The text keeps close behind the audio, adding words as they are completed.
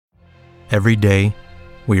Every day,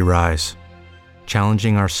 we rise,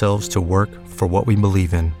 challenging ourselves to work for what we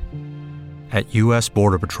believe in. At U.S.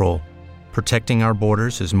 Border Patrol, protecting our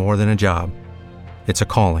borders is more than a job. It's a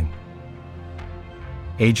calling.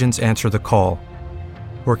 Agents answer the call,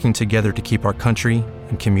 working together to keep our country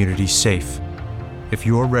and communities safe. If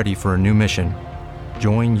you're ready for a new mission,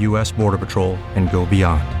 join U.S. Border Patrol and go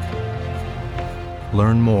beyond.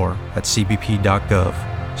 Learn more at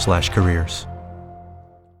cbp.gov/careers.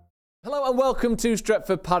 Hello and welcome to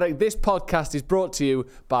Stretford Paddock. This podcast is brought to you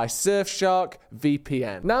by Surfshark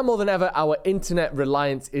VPN. Now more than ever, our internet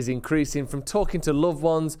reliance is increasing, from talking to loved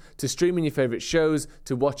ones, to streaming your favourite shows,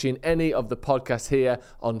 to watching any of the podcasts here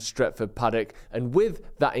on Stretford Paddock. And with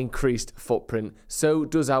that increased footprint, so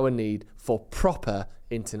does our need for proper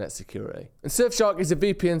internet security. And Surfshark is a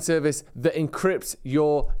VPN service that encrypts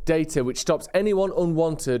your data, which stops anyone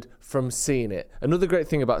unwanted from seeing it. Another great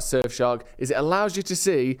thing about Surfshark is it allows you to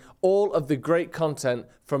see all of the great content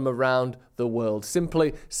from around the world.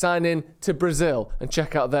 Simply sign in to Brazil and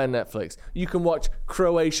check out their Netflix. You can watch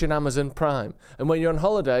Croatian Amazon Prime. And when you're on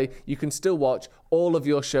holiday, you can still watch all of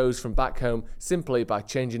your shows from back home simply by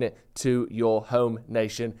changing it to your home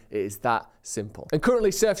nation. It is that simple. And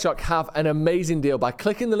currently Surfshark have an amazing deal. By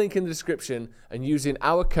clicking the link in the description and using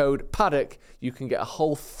our code PADDOCK, you can get a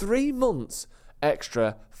whole 3 months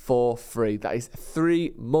extra for free. That is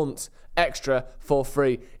 3 months extra for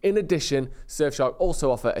free. In addition, Surfshark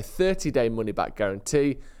also offer a 30-day money-back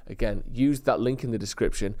guarantee. Again, use that link in the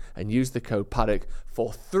description and use the code PADDOCK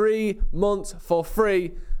for 3 months for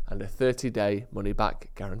free and a 30-day money-back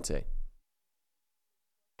guarantee.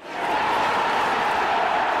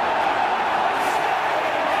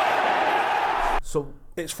 So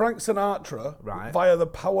it's Frank Sinatra, right, via the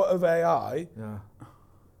power of AI,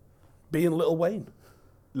 being Little Wayne.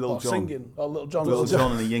 Little or John. Singing. Or Little John. Little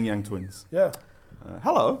John and the Yin Yang Twins. Yeah.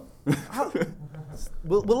 Hello.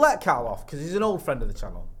 we'll let Carl off because he's an old friend of the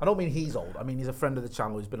channel. I don't mean he's old. I mean he's a friend of the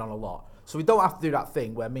channel who's been on a lot. So we don't have to do that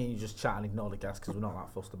thing where me and you just chat and ignore the guests because we're not that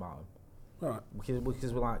fussed about him. All right.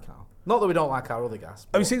 Because we like Carl. Not that we don't like our other guests.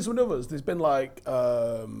 Have you seen some others? There's been like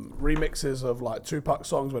remixes of like Tupac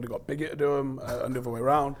songs where they got Biggie to do them and the other way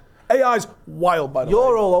around. AI's wild, by the way.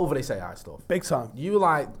 You're all over this AI stuff. Big time. You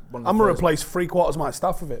like one of the I'm going to replace 3/4 of my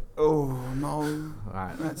staff with it. Oh, no.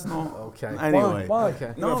 Right. That's not. Okay. Anyway. Why?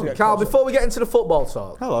 Okay. No. Carl, before we get into the football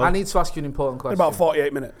talk, hello, I need to ask you an important question. In about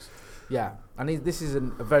 48 minutes. Yeah. This is a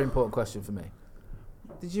very important question for me.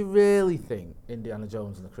 Did you really think Indiana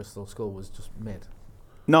Jones and the Crystal Skull was just mid?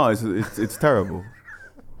 No, it's terrible.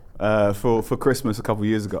 For Christmas a couple of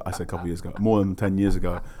years ago, I say a couple of years ago, more than 10 years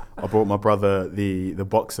ago, I brought my brother the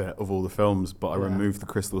box set of all the films, but I removed the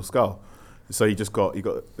Crystal Skull. So you got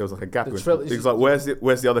there was like a gap. He was like,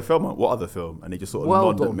 "Where's the other film? What other film?" And he just sort of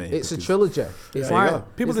nodded at me. It's a trilogy. It's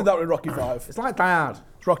like people did that with Rocky V. It's like Die Hard.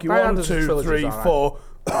 It's Rocky 1, 2, 3, 4.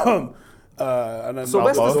 And then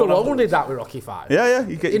Sylvester Stallone did that with Rocky V. Yeah.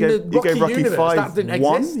 You gave Rocky V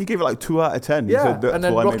 1. You gave it like 2 out of 10. Yeah, and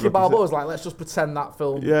then Rocky Balboa was like, let's just pretend that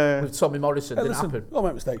film with Tommy Morrison didn't happen. Don't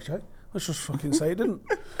make mistakes, Jay. Let's just fucking say it didn't.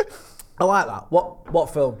 I like that.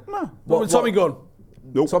 What film? No. What Tommy Gunn?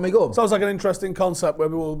 Nope. Tommy Gunn. Sounds like an interesting concept.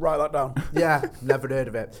 Maybe we'll write that down. Yeah, never heard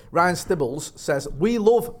of it. Ryan Stibbles says, we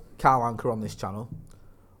love Carl Anka on this channel.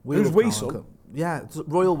 Who's we, son? Yeah, it's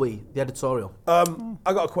Royal We, the editorial. I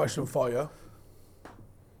got a question for you.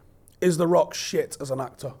 Is The Rock shit as an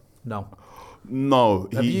actor? No.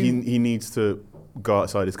 He needs to go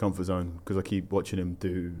outside his comfort zone because I keep watching him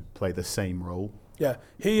play the same role. Yeah,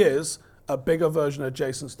 he is a bigger version of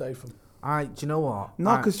Jason Statham. Do you know what?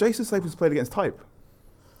 No, because Jason Statham's played against type.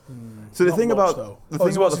 So the thing about the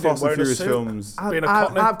Fast and Furious films, I've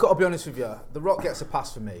got to be honest with you. The Rock gets a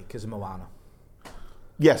pass for me because of Moana.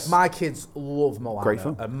 Yes, my kids love Moana. Great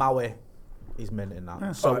film. And Maui is mint in that.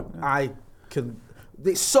 Yeah, so I can.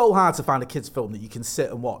 It's so hard to find a kids' film that you can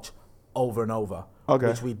sit and watch over and over,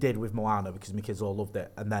 which we did with Moana because my kids all loved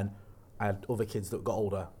it. And then I had other kids that got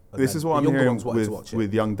older. This is what I'm hearing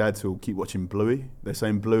with young dads who will keep watching Bluey. They're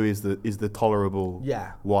saying Bluey is the tolerable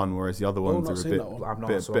one, whereas the other ones are a bit. I've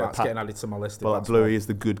not, so that's getting added to my list. But like Bluey is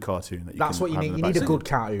the good cartoon that you that's can what you need. You need a good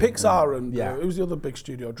cartoon. Pixar and who's the other big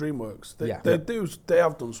studio? DreamWorks. They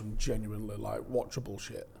have done some genuinely like watchable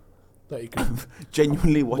shit. That you can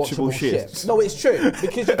genuinely watchable shit. No, it's true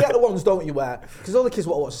because you get the ones, don't you? Where because all the kids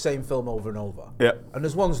want to watch the same film over and over. Yeah. And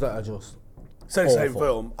there's ones that are just. Say the same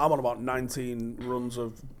film. I'm on about 19 runs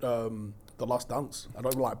of The Last Dance. I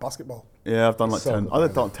don't even like basketball. Yeah, I've done like 10.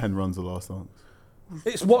 I've done 10 runs of The Last Dance.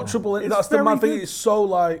 It's watchable. That's the mad thing. It's so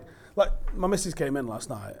like my missus came in last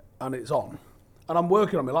night and it's on, and I'm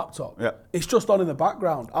working on my laptop, Yeah. it's just on in the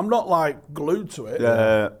background. I'm not like glued to it,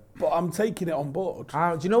 but I'm taking it on board.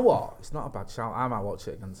 Do you know what? It's not a bad shout. I might watch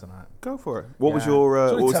it again tonight. Go for it. What was Yeah. your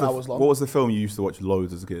It's only what was 10 the, hours long. what was the film you used to watch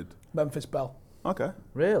loads as a kid? Memphis Belle. Okay,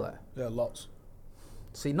 Really? Yeah, lots.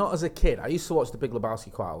 See, not as a kid. I used to watch The Big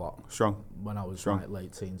Lebowski quite a lot strong. when I was Strong. like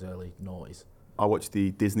late teens, early noughties. I watched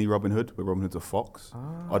the Disney Robin Hood, where Robin Hood's a fox.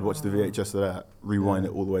 I'd watch the VHS of that, rewind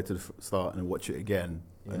it all the way to the start, and then watch it again,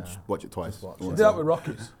 and Yeah. watch it twice. Just watch All it. Did the that time. with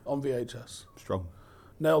Rockies on VHS. Strong.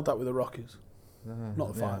 Nailed that with the Rockies.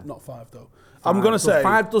 Not yeah. five, not five though. I'm gonna So say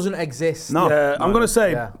 5 doesn't exist. No. Yeah, I'm gonna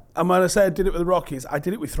say Yeah. I did it with the Rockies. I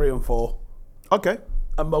did it with 3 and 4, Okay.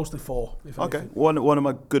 and mostly 4. If Okay. anything. One of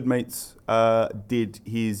my good mates did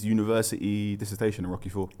his university dissertation on Rocky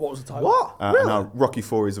IV. What was the title? What? And now Rocky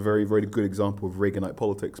IV is a very, very good example of Reaganite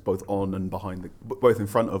politics, both on and behind both in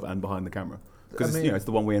front of and behind the camera. Because it's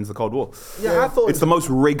the one where ends the Cold War. Yeah, I thought It's the most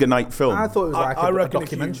Reaganite film. I thought it was like I a reckon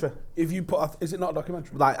documentary. if you put, is it not a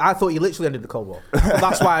documentary? Like I thought you literally ended the Cold War.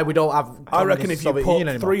 That's why we don't have. I reckon if you Soviet put Union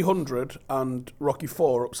anymore. 300 and Rocky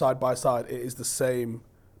 4 up side by side, it is the same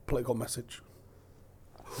political message.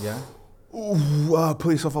 Yeah. Ooh,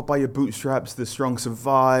 pull yourself up by your bootstraps. The strong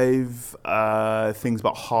survive. Things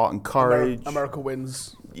about heart and courage. America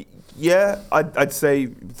wins. Yeah, I'd say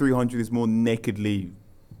 300 is more nakedly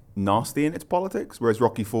nasty in its politics, whereas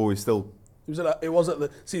Rocky IV is still. It was at the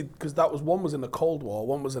because one was in the Cold War,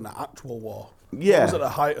 one was in the actual war. Yeah. One was at the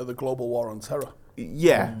height of the global war on terror.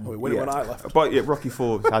 Yeah, We win it when I left. But yeah, Rocky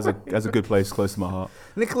IV has a good place close to my heart.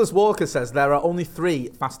 Nicholas Walker says there are only 3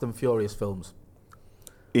 Fast and Furious films.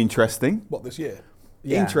 Interesting. What, this year?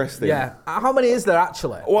 Yeah. Interesting. Yeah. How many is there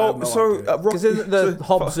actually? Well, no so idea. Because isn't the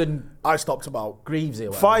Hobbs and I stopped about. Greavesy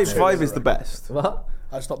or whatever? five is the best. What?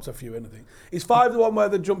 I stopped a few anything. Is 5 the one where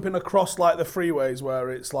they're jumping across like the freeways where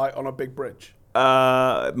it's like on a big bridge?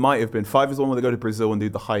 It might have been. 5 is the one where they go to Brazil and do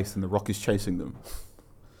the heist and the Rock is chasing them.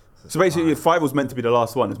 So basically, 5 was meant to be the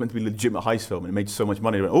last one. It was meant to be a legitimate heist film, and it made so much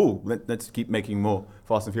money. They went, let's keep making more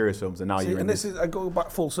Fast and Furious films, and now you're in this is I go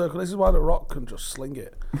back full circle. This is why The Rock can just sling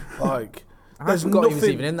it. Like I there's forgot nothing. he was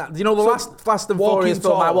even in that. You know, the So, last Fast and Walking Furious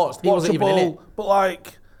film I Tall, watched, he wasn't even in it. watchable, but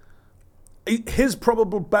like his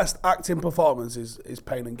probable best acting performance is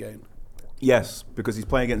Pain and Gain. Yes, because he's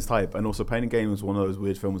playing against type, and also Pain and Gain was one of those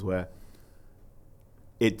weird films where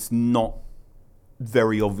it's not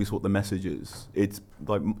very obvious what the message is. It's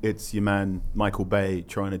like it's your man Michael Bay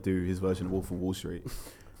trying to do his version of Wolf of Wall Street,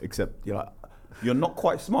 except you're not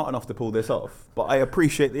quite smart enough to pull this off. But I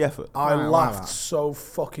appreciate the effort. I Right, laughed like that. so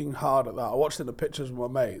fucking hard at that. I watched it in the pictures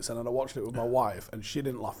with my mates, and then I watched it with my wife, and she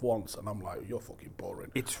didn't laugh once. And I'm like, "You're fucking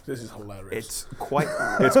boring. This is hilarious."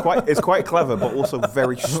 It's quite clever, but also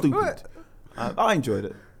very stupid. I enjoyed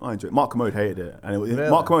it. Mark Commode hated it, and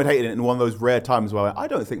Mark Commode hated it in one of those rare times where I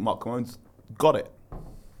don't think Mark Commode's got it.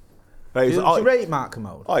 But Do you rate Mark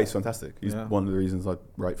Commode? Oh, he's fantastic. He's Yeah. one of the reasons I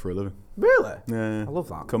write for a living. Really? Yeah, I love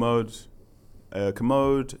that. Commode,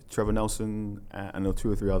 Trevor Nelson, and there were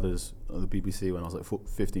 2 or 3 others on the BBC when I was like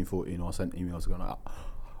 15, 14. I sent emails going, I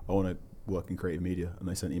want to work in creative media. And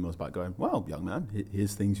they sent emails back going, well, young man,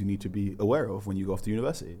 here's things you need to be aware of when you go off to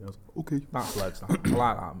university. And I was like, okay. That's loads. That. I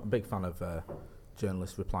like that. I'm a big fan of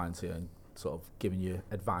journalists replying to you and sort of giving you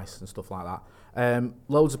advice and stuff like that.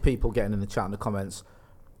 Loads of people getting in the chat and the comments.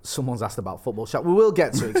 Someone's asked about football chat. We will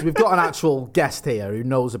get to it because we've got an actual guest here who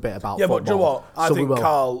knows a bit about yeah, football. but do you know what? I So think we will.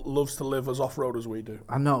 Carl loves to live as off-road as we do.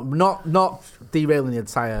 I know, not derailing the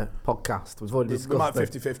entire podcast. We've already We might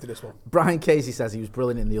discussed it. 50-50 this one. Brian Casey says he was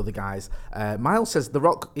brilliant in The Other Guys. Miles says The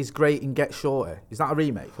Rock is great in Get Shorty. Is that a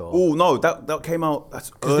remake? Or? Oh no, that came out. That's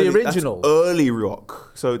the early. original- That's early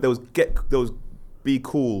Rock. So there was Be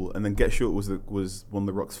Cool, and then Get Short was one of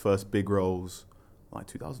the Rock's first big roles, like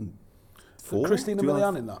 2004. Christina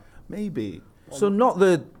Milian in that. Maybe. So not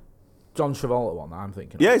the John Travolta one that I'm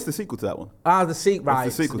thinking of. Yeah, it's the sequel to that one. The sequel, right.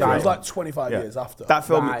 the sequel to It that was one. like 25 years after. That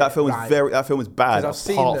film Right, that film is bad 'Cause I've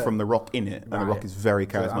seen apart the- from the Rock in it, and the Rock is very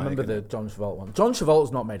So charismatic. I remember in the it. John Travolta one. John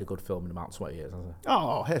Travolta's not made a good film in about 20 years, has he?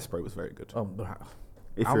 Oh, Hairspray was very good. Oh, right.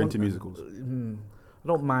 If I you're want- into musicals. I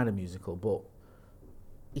don't mind a musical, but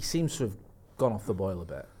he seems to have gone off the boil a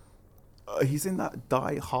bit. He's in that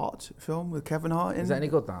Die Hard film with Kevin Hart in. Is that any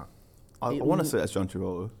good, that? I want to say that's John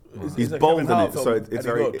Travolta. Is He's the bold Kevin in Hart it, film so it's any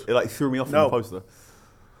very. good? It like threw me off No. from the poster.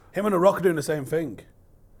 Him and The Rock are doing the same thing.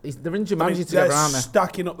 They're in I Jumanji mean, together, they're aren't they?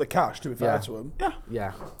 stacking up the cash, to be fair Yeah. to them. Yeah,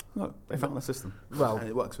 Yeah. no, they found the system. Well, and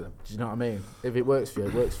it works for them. do you know what I mean? If it works for you,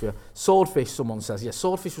 it works for you. Swordfish, someone says. Yeah,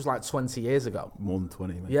 Swordfish was like 20 years ago. More than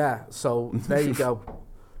 20, man. Yeah, so there you go.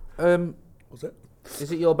 Was it?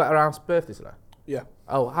 Is it your better half's birthday today? Yeah.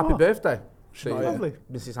 Oh, happy birthday. She's not to here. Lovely.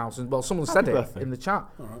 Mrs. House. And, well, someone Happy said birthday. it in the chat.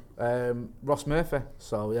 All right. Ross Murphy.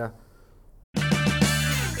 So, yeah.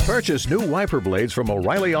 Purchase new wiper blades from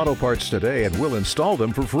O'Reilly Auto Parts today and we'll install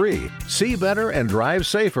them for free. See better and drive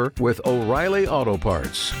safer with O'Reilly Auto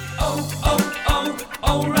Parts.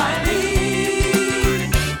 O'Reilly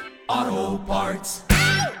Auto Parts.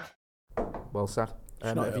 Well said.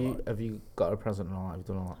 not here, Have you got a present and all that? Have you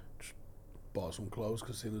done all that? Bought some clothes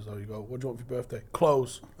because seeing as though you go, what do you want for your birthday?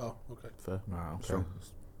 Clothes. Oh, okay. Fair. Right, okay. Sure.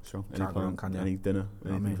 Sure. Any Can't go plan? wrong, can you? Any dinner? I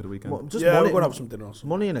Anything mean, for the weekend? Well, just Yeah, money, we're going to have some dinner or something.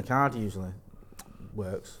 money in a card usually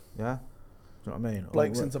works, yeah? Do you know what I mean?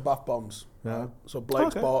 Blake's Or- into bath bombs. Yeah. Right? So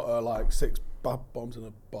Blake's Okay. bought her like 6 bath bombs in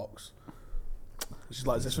a box. She's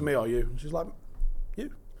like, is this for me or you? And she's like, you.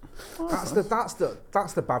 That's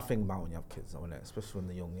the bad thing about when you have kids, though, isn't it? Especially when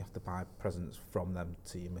they're young, you have to buy presents from them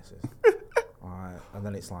to your missus. Alright, and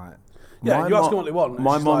then it's like, Yeah, My you ask mo- them what they want. and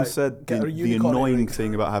My she's mum like, said "Get her a the unicorn annoying earring."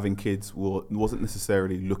 thing about having kids wasn't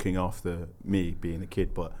necessarily looking after me being a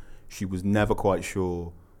kid, but she was never quite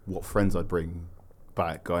sure what friends I'd bring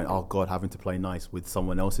back, going, oh God, having to play nice with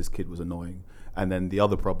someone else's kid was annoying. And then the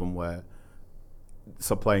other problem where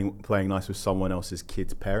playing nice with someone else's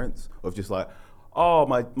kid's parents, of just like, oh,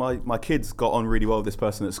 my kids got on really well with this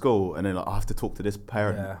person at school, and then I have to talk to this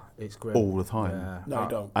parent yeah, it's great. all the time. Yeah. No, you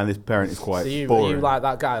don't. And this parent is quite So you boring. like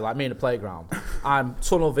that guy, like me in the playground. I'm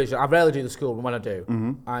tunnel vision. I rarely do the school, but when I do,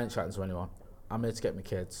 Mm-hmm. I ain't chatting to anyone. I'm here to get my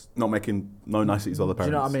kids. Not making no niceties to other Do parents.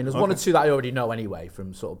 you know what I mean? There's one or two that I already know anyway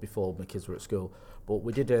from sort of before my kids were at school. But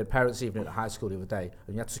we did a parents' evening at high school the other day,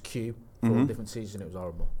 and you had to queue for Mm-hmm. all different seats, and it was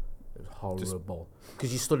horrible. It was horrible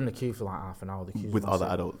because you stood in a queue for like half an hour. The queue with other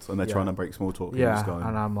adults, and they're Yeah. trying to break small talk. And Yeah, just going,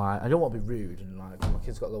 and I'm like, I don't want to be rude, and like my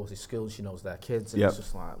kid's got loads of skills. She knows their kids, and Yep. it's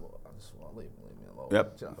just like, well, I just want to leave me alone.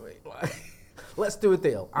 Yep. Do you know what I mean? Like, let's do a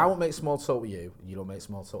deal. I won't make small talk with you. You don't make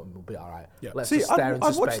small talk, and we'll be all right. Yeah. Let's See, just stare into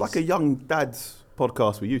I'd watched space. like a young dad's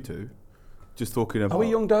podcast with you two, just talking about. Are we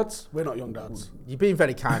young dads? We're not young dads. You're being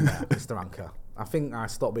very kind there, Mr. Anka. I think I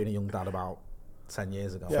stopped being a young dad about 10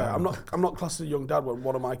 years ago. Yeah, I'm not classed as a young dad when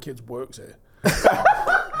one of my kids works here.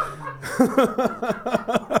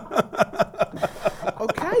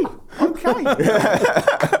 Okay.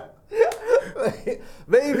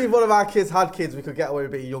 Maybe if one of our kids had kids, we could get away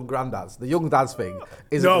with being young granddads. The young dads thing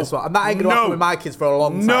isn't No. this one. And that ain't going to happen with my kids for a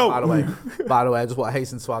long time, No. by the way. By the way, I just want to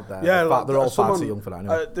hasten to add there. Yeah, In fact, they're all far someone- too young for that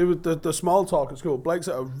anyway. There was the small talk at school. Blake's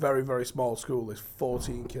at a very, very small school. There's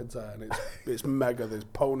 14 kids there, and it's mega. There's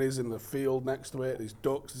ponies in the field next to it. There's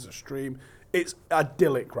ducks. There's a stream. It's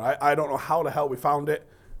idyllic, right? I don't know how the hell we found it.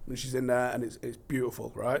 And she's in there, and it's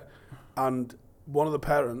beautiful, right? And one of the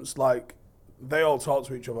parents, like, they all talk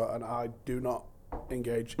to each other, and I do not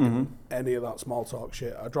engage in any of that small talk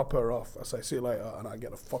shit. I drop her off. I say, see you later, and I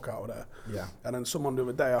get the fuck out of there. Yeah. And then someone the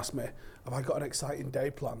other day asked me, have I got an exciting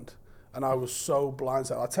day planned? And I was so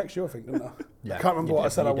blindsided. I text you, I think, didn't I? Yeah, I can't remember you what I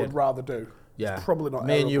did, said I you would did. rather do. Yeah. It's probably not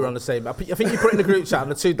Me and you were airable. on the same. I think you put in the group chat,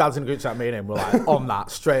 and the two dads in the group chat, me and him, were like on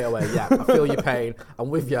that straight away. Yeah, I feel your pain. I'm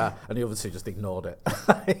with you. And the other two just ignored it.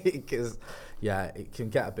 Because, yeah, it can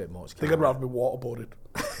get a bit much. I think I'd rather be waterboarded.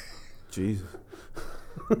 Jesus.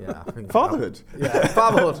 Yeah, I think Fatherhood. Yeah,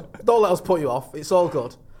 fatherhood. Don't let us put you off. It's all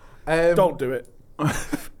good. Don't do it.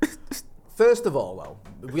 First of all,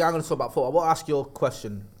 though, we are going to talk about football. I want to ask your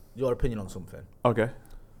question, your opinion on something. Okay.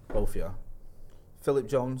 Both of you. Philip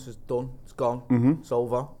Jones is done. It's gone. It's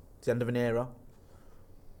over. It's the end of an era.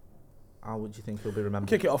 How would you think he'll be remembered?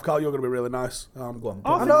 Kick it off, Carl. You're going to be really nice. Go on.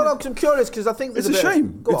 I I think know, I'm curious because I think It's there's a bit of-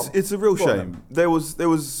 shame. Go on. It's a real Go on shame. then. There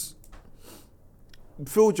was.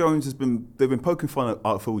 Phil Jones they've been poking fun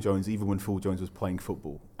at Phil Jones even when Phil Jones was playing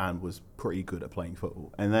football and was pretty good at playing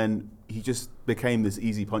football. And then he just became this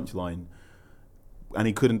easy punchline, and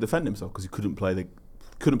he couldn't defend himself because he couldn't play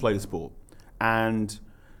the sport. And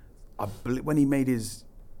I believe when he made his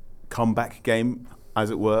comeback game, as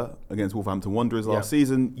it were, against Wolverhampton Wanderers last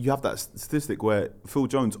season, you have that statistic where Phil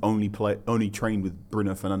Jones only trained with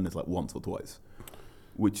Bruno Fernandes like once or twice,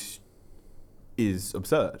 which is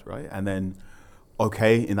absurd, right? And then,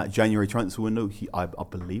 okay, in that January transfer window, I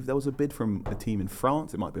believe there was a bid from a team in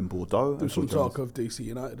France. It might have been Bordeaux. There's some talk of DC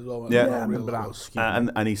United as well. Yeah. Yeah, I Real remember that. close.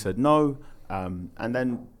 and he said no, and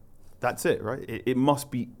then that's it, right? It must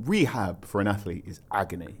be rehab for an athlete is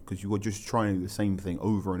agony because you are just trying to do the same thing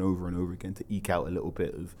over and over and over again to eke out a little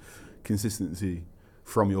bit of consistency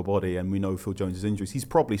from your body. And we know Phil Jones' injuries. He's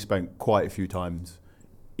probably spent quite a few times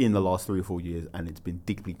in the last 3 or 4 years, and it's been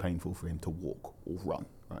deeply painful for him to walk or run.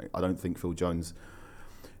 Right? I don't think Phil Jones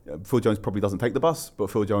probably doesn't take the bus, but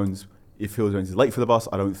if Phil Jones is late for the bus,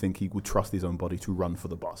 I don't think he would trust his own body to run for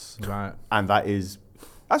the bus. Right. And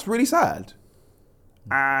that's really sad.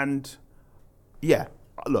 And yeah,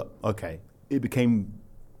 look, okay, it became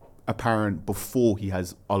apparent before he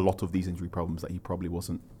has a lot of these injury problems that he probably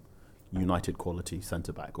wasn't United quality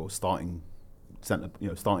centre back or starting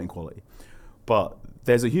quality. But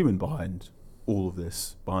there's a human behind all of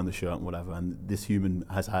this, behind the shirt and whatever, and this human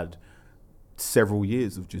has had several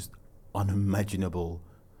years of just unimaginable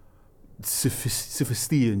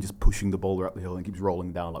sophistication, just pushing the boulder up the hill and keeps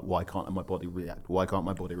rolling down. Like, why can't my body react? Why can't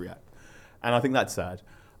my body react? And I think that's sad.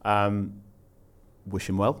 Wish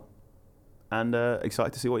him well, and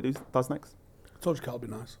excited to see what he does next. I told you Carl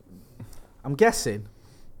would be nice. I'm guessing,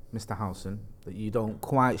 Mr. Howson, that you don't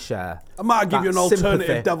quite share. I might give you an alternative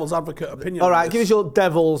sympathy. devil's advocate opinion. All right, give us your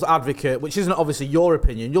devil's advocate, which isn't obviously your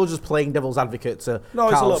opinion. You're just playing devil's advocate to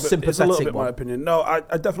Carl's sympathetic it's a little bit one. my opinion. No, I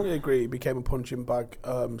definitely agree. He became a punching bag,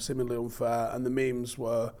 seemingly unfair, and the memes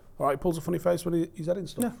were, all right, he pulls a funny face when he's heading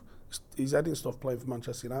stuff. Yeah. He's heading stuff playing for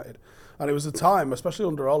Manchester United. And it was a time, especially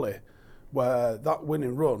under Ollie, where that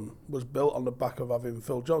winning run was built on the back of having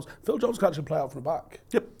Phil Jones. Phil Jones can actually play out from the back.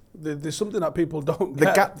 Yep. There's something that people don't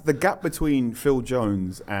get. The gap between Phil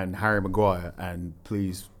Jones and Harry Maguire, and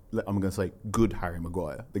please, I'm going to say good Harry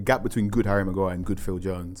Maguire. The gap between good Harry Maguire and good Phil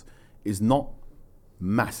Jones is not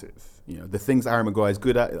massive. You know, the things Harry Maguire is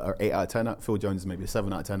good at are 8 out of 10 at. Phil Jones is maybe a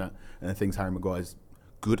 7 out of 10 at, and the things Harry Maguire's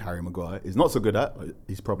good Harry Maguire is not so good at.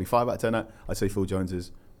 He's probably 5 out of 10 at. I'd say Phil Jones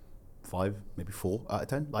is 5, maybe 4 out of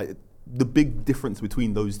 10. Like, the big difference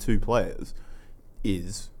between those two players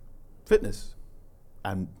is fitness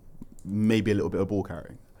and maybe a little bit of ball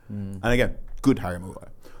carrying. And again, good Harry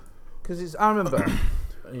Maguire. Because I remember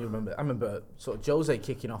sort of Jose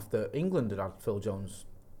kicking off that England had Phil Jones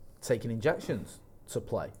taking injections to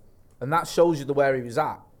play. And that shows you where he was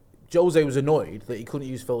at. Jose was annoyed that he couldn't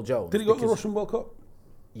use Phil Jones. Did he go to the Russian World Cup?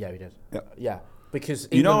 Yeah, he did. Yeah. Yeah. Because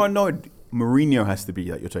You know how annoyed Mourinho has to be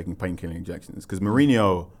that you're taking painkilling injections, because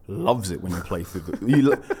Mourinho loves it when you play through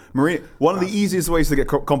the. One of the easiest ways to get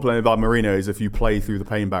complimented by Mourinho is if you play through the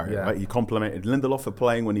pain barrier. Yeah. Right? He complimented Lindelof for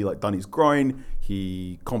playing when he done his groin.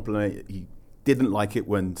 He didn't like it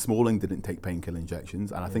when Smalling didn't take painkilling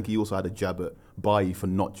injections, and I think he also had a jab at Bailly for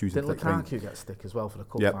not choosing didn't to take Lukaku get stick as well for the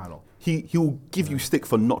cup Yep. final? He'll give you stick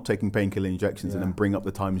for not taking painkilling injections, and then bring up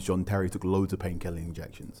the times John Terry took loads of painkilling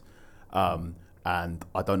injections. And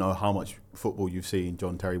I don't know how much football you've seen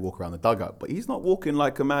John Terry walk around the dugout, but he's not walking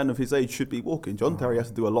like a man of his age should be walking. John Terry has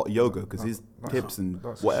to do a lot of yoga because his hips and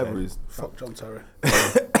whatever is. Fuck John Terry.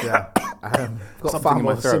 Yeah. Got far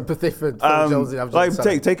more sympathy for Phil Jones than I've like just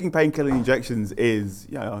said. taking painkilling injections is,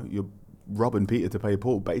 you're robbing Peter to pay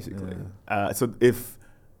Paul, basically. So if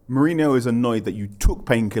Mourinho is annoyed that you took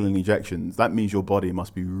painkilling injections, that means your body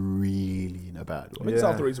must be really in a bad I way. think it's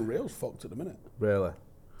half the reason Real's fucked at the minute. Really?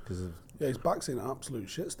 Because of Yeah, his back's in an absolute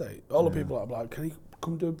shit state. All the people are like, can he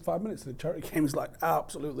come do 5 minutes in the charity game? He's like,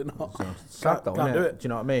 absolutely not. sad though, can't innit? do it. Do you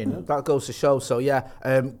know what I mean? Yeah. That goes to show. So yeah,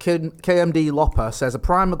 KMD Lopper says a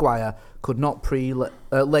prime Maguire could not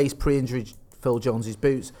lace pre-injury Phil Jones's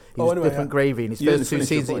boots. He was different gravy in his first 2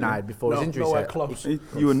 seasons at United before his injury. Nowhere close.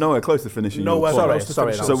 You were nowhere close to finishing. Nowhere your close to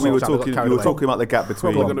sorry. finishing. So we were talking about the gap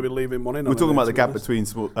between. Probably going to be leaving money. We're talking about the gap between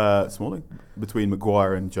Smalling, between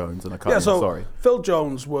Maguire and Jones, and I can't. Sorry. Phil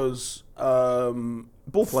Jones was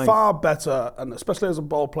far better, and especially as a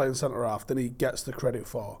ball playing centre half, than he gets the credit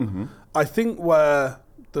for. Mm-hmm. I think where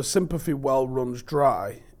the sympathy well runs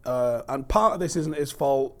dry, and part of this isn't his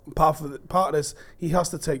fault. Part of this he has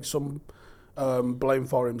to take some blame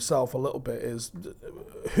for himself a little bit. Is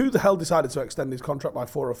who the hell decided to extend his contract by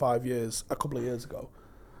 4 or 5 years a couple of years ago?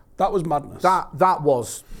 That was madness. That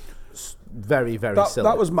was very, very silly.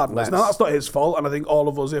 That was madness. Now that's not his fault, and I think all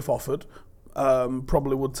of us, if offered,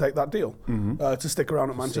 probably would take that deal to stick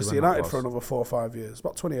around at Manchester United for another 4 or 5 years.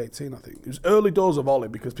 About 2018, I think. It was early doors of Ollie,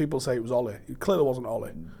 because people say it was Ollie. It clearly wasn't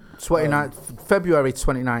Ollie. February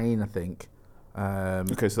 2019, I think.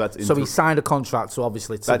 Okay, so that's so he signed a contract. So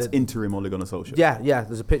obviously that's interim Ole Gunnar Solskjaer. Yeah.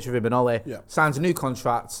 There's a picture of him and Ollie. Yeah. Signs a new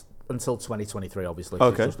contract until 2023. Obviously,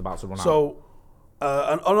 okay. It's just about to run out. So,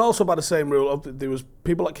 and also by the same rule, there was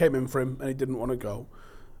people that came in for him and he didn't want to go.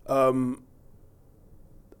 I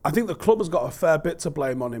think the club has got a fair bit to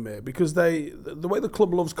blame on him here, because the way the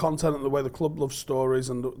club loves content and the way the club loves stories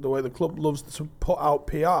and the way the club loves to put out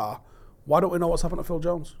PR. Why don't we know what's happened to Phil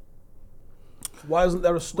Jones? Why isn't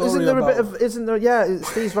there a story? Isn't there? Yeah,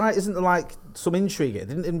 Steve's right. Isn't there like some intrigue?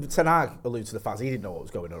 Didn't Ten Hag allude to the fact he didn't know what was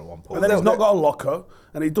going on at one point? And then he's not got a locker,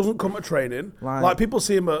 and he doesn't come to training. Like people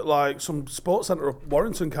see him at like some sports centre up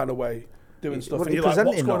Warrington kind of way doing stuff. And you're like,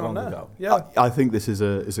 what's going on there? Yeah, I think this is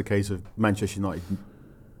a case of Manchester United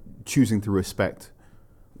choosing to respect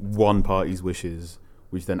one party's wishes,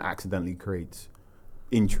 which then accidentally creates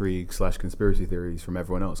intrigue / conspiracy theories from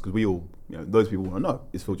everyone else, because we all, those people want to know,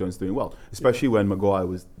 is Phil Jones doing well? Especially when Maguire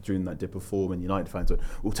was during that dip of form and United fans went,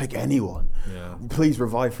 we'll take anyone. Yeah. Please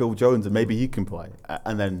revive Phil Jones and maybe he can play.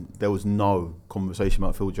 And then there was no conversation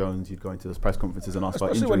about Phil Jones. You'd go into those press conferences and ask about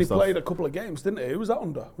injury stuff. Especially when he stuff. played a couple of games, didn't he? Who was that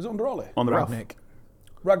under? Was it under Ollie? On the Ragnick.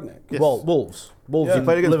 Yes. Wolves. Yeah. He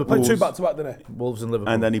played against Liverpool. Played 2 back-to-back, didn't he? Wolves and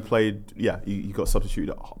Liverpool. And then he played, he got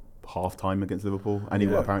substituted at half-time against Liverpool. And he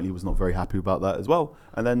apparently was not very happy about that as well.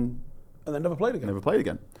 And then never played again. Never played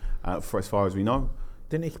again, for as far as we know.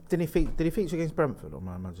 Did he feature against Brentford? Or am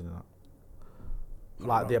I imagining that?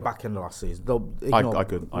 Like the back end of last season. I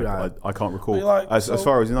can't recall. As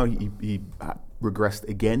far as you know, he regressed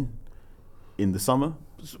again in the summer.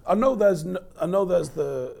 I know there's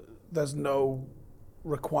no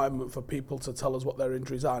requirement for people to tell us what their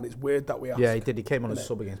injuries are, and it's weird that we ask. Yeah, he did. He came on a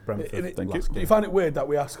sub against Brentford. Thank you. Do you find it weird that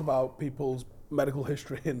we ask about people's medical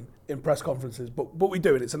history in press conferences? But we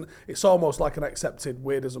do it. It's almost like an accepted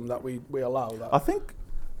weirdism that we allow. That. I think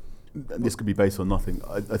this could be based on nothing.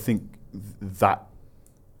 I think that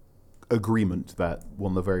agreement that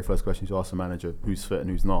one of the very first questions you ask a manager, who's fit and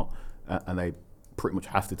who's not, and they pretty much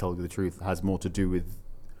have to tell you the truth, has more to do with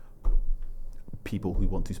people who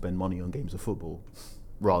want to spend money on games of football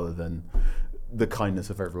rather than the kindness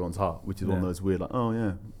of everyone's heart, which is one of those weird,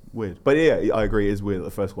 weird. But I agree, it is weird. The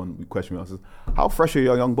first question we asked is, how fresh are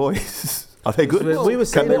your young boys? Are they good?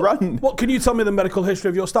 Can they run? What can you tell me the medical history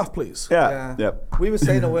of your staff, please? Yeah. We were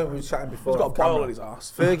saying, when we were chatting before, he's got a boil in his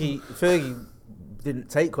ass. Fergie didn't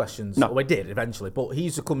take questions. No. Well, he did eventually, but he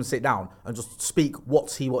used to come and sit down and just speak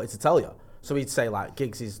what he wanted to tell you. So he'd say, like,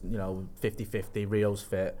 Giggs is 50-50, Rio's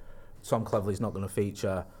fit, Tom Cleverley's not going to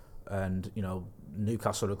feature, and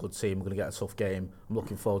Newcastle are a good team. We're going to get a tough game. I'm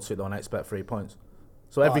looking forward to it, though, and I expect 3 points.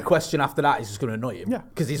 So every question after that is just going to annoy him,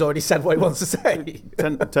 because he's already said what he wants to say.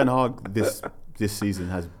 Ten Hag this season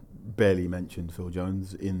has barely mentioned Phil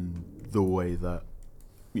Jones in the way that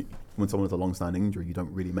when someone has a long-standing injury, you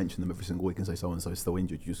don't really mention them every single week and say so and so is still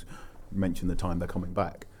injured. You just mention the time they're coming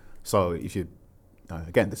back. So if you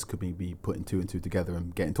again, this could be putting 2 and 2 together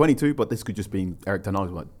and getting 22, but this could just be Eric Ten Hag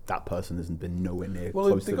like, that person hasn't been nowhere near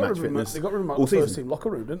close to match fitness. They got rid of him out of the first team locker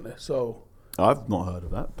room, didn't they? So I've not heard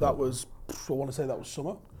of that. That was, I want to say that was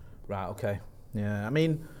summer. Right, okay. Yeah, I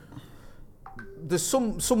mean, there's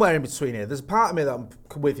somewhere in between here. There's a part of me that I'm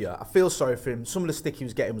with you. I feel sorry for him. Some of the stick he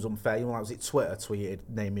was getting was unfair. Was it Twitter tweeted,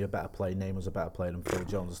 name me a better player, name us a better player than Phil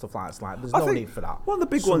Jones and stuff like that. It's like, there's no need for that. One of the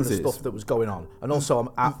big ones is stuff that was going on. And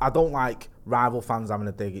also, I don't like rival fans having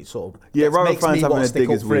a dig. It sort of rival fans having a dig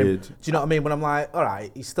is weird. Do you know what I mean? When I'm like, all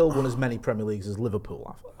right, he's still won as many Premier Leagues as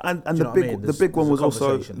Liverpool have. And the big one was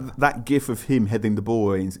also that gif of him heading the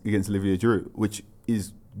ball against Olivier Giroud, which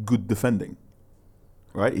is good defending.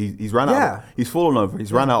 Right, he's ran out. He's fallen over.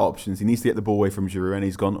 He's ran out of options. He needs to get the ball away from Giroud, and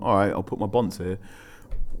he's gone. All right, I'll put my bonds here.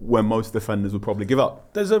 When most defenders would probably give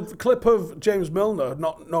up. There's a clip of James Milner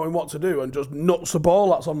not knowing what to do and just nuts a ball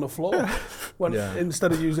that's on the floor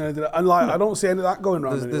instead of using anything. And I don't see any of that going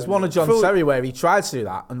around. There's one of John Terry where he tried to do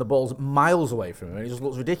that, and the ball's miles away from him, and it just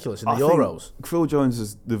looks ridiculous in the Euros. Phil Jones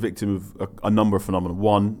is the victim of a number of phenomena.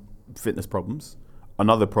 One, fitness problems.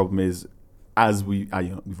 Another problem is, as we've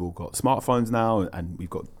all got smartphones now, and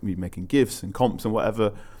we're making GIFs and comps and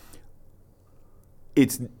whatever,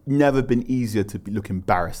 it's never been easier to look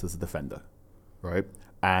embarrassed as a defender, right?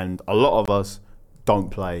 And a lot of us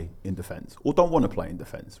don't play in defence or don't want to play in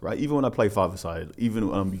defence, right? Even when I play five-a-side, even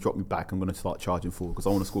when you drop me back, I'm going to start charging forward because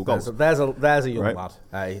I want to score goals. There's a young lad.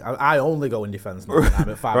 Hey, I only go in defence now. I'm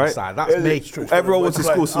at five-a-side. That's me. Everyone wants to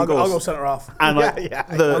score some goals. I'll go centre half. And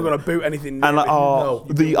I'm going to boot anything. And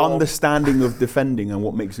the understanding of defending and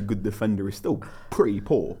what makes a good defender is still pretty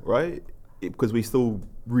poor, right? Because we still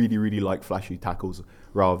really, really like flashy tackles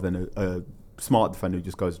rather than a smart defender who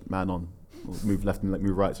just goes man on. Move left and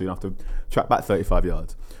move right, so you don't have to track back 35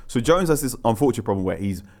 yards. So Jones has this unfortunate problem where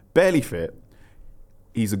he's barely fit.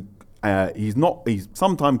 He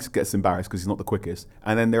sometimes gets embarrassed because he's not the quickest,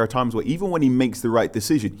 and then there are times where even when he makes the right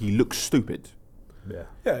decision, he looks stupid.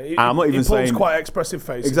 I'm not even saying quite expressive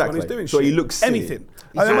faces when he's doing shit. He looks anything.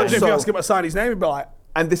 I imagine if you ask him to sign his name, he'd be like.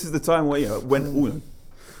 And this is the time where when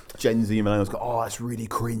Gen Z millennials go, oh, that's really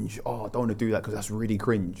cringe. Oh, I don't want to do that because that's really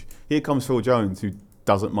cringe. Here comes Phil Jones, who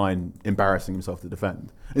doesn't mind embarrassing himself to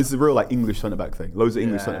defend. It's a real English centre-back thing. Loads of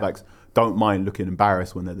English centre-backs don't mind looking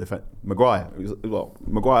embarrassed when they defend. Maguire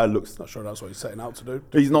looks... Not sure that's what he's setting out to do.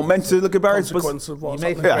 He's not meant to look embarrassed. You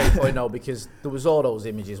make a great point now, because there was all those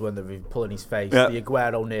images when they were pulling his face, the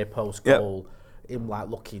Aguero near post goal, him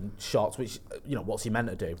looking shots, which, what's he meant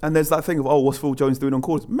to do? And there's that thing of, what's Phil Jones doing on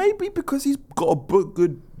corners? Maybe because he's got a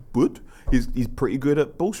good good. He's pretty good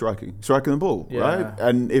at ball striking the ball, right?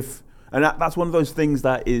 And that's one of those things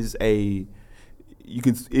that is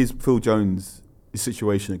is Phil Jones'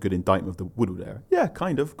 situation a good indictment of the Woodward era? Yeah,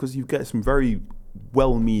 kind of, because you get some very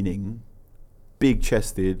well-meaning,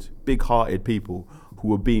 big-chested, big-hearted people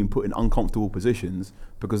who are being put in uncomfortable positions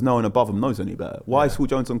because no one above them knows any better. Why is Phil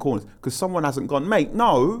Jones on corners? Because someone hasn't gone, mate,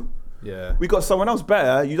 no. Yeah, we got someone else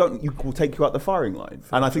better. You will take you out the firing line,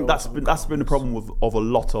 and I think that's been the problem of a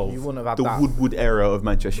lot of the Woodward era of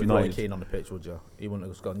Manchester United. Roy Keane on the pitch, would you? He wouldn't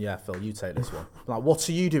have just gone, yeah, Phil, you take this one. Like, what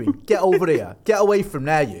are you doing? Get over here. Get away from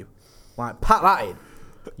there, you. Like, pat that in.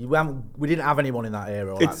 We didn't have anyone in that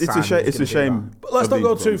era. It's a shame. But let's not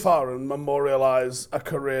go too far and memorialise a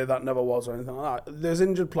career that never was or anything like that. There's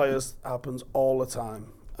injured players, happens all the time,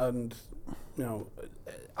 and you know.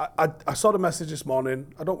 I saw the message this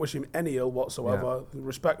morning. I don't wish him any ill whatsoever. Yeah.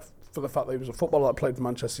 Respect for the fact that he was a footballer that played for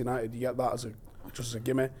Manchester United. You get that just as a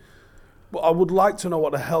gimme. But I would like to know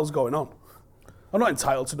what the hell's going on. I'm not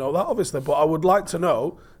entitled to know that, obviously, but I would like to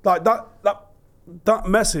know. Like that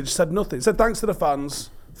message said nothing. It said thanks to the fans.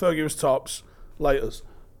 Fergie was tops. Laters.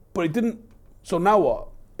 But it didn't. So now what?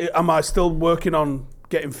 Am I still working on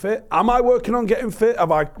getting fit? Am I working on getting fit?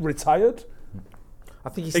 Have I retired? I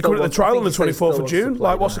think he quit at the trial on the 24th of June.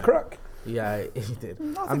 Like, what's the crack? Yeah, he did.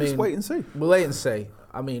 I mean, just wait and see. We'll wait and see.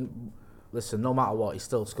 I mean, listen, no matter what, he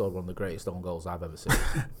still scored one of the greatest own goals I've ever seen.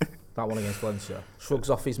 That one against Valencia. Shrugs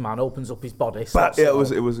off his man, opens up his body. But yeah, it was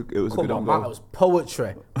a good Come on, goal. man, it was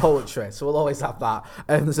poetry. So we'll always have that.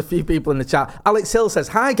 There's a few people in the chat. Alex Hill says,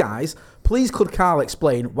 hi guys, please could Carl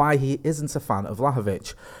explain why he isn't a fan of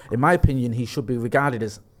Vlahovic? In my opinion, he should be regarded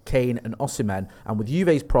as Kane and Osimhen, and with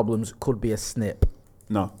Juve's problems, could be a snip.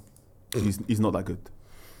 No, he's not that good.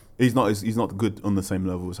 He's not good on the same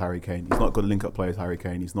level as Harry Kane. He's not a good link-up player as Harry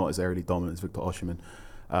Kane. He's not as aerially dominant as Victor Osimhen.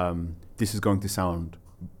 This is going to sound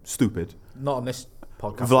stupid. Not on this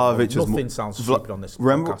podcast. Nothing sounds stupid on this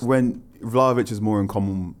remember podcast. When Vlahovic is more in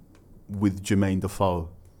common with Jermaine Defoe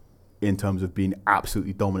in terms of being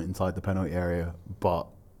absolutely dominant inside the penalty area, but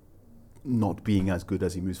not being as good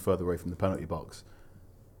as he moves further away from the penalty box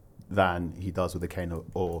than he does with a Kane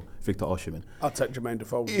or Victor Osimhen. I'll take Jermaine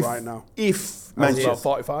Defoe right now. If Manchester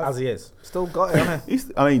 45, as he is, still got it. Hasn't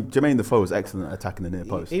he? I mean, Jermaine Defoe was excellent at attacking the near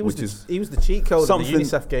post. He was the cheat code of the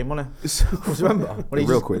UNICEF game, wasn't he? Remember when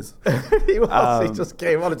real quiz? He was. He just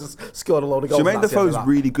came on and just scored a load of goals. Jermaine Defoe is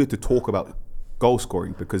really good to talk about goal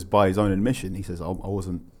scoring because, by his own admission, he says I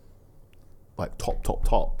wasn't like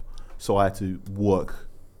top, so I had to work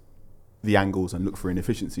the angles and look for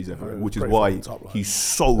inefficiencies everywhere, which is why he's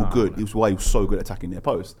so good. It was why he was so good at attacking near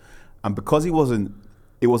post, and because it wasn't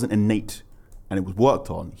innate and it was worked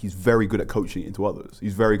on. He's very good at coaching it into others.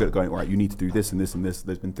 He's very good at going, all right, you need to do this and this and this.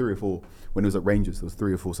 There's been 3 or 4 when he was at Rangers. There was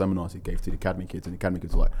 3 or 4 seminars he gave to the academy kids, and the academy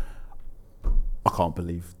kids were like, I can't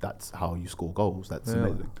believe that's how you score goals. That's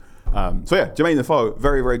amazing. So yeah, Jermaine Defoe,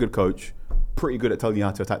 very very good coach, pretty good at telling you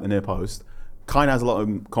how to attack the near post. Kind of has a lot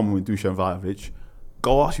in common with Dusan Vlahovic.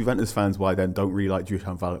 Go ask Juventus fans why they don't really like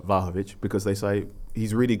Dusan Vlahovic, because they say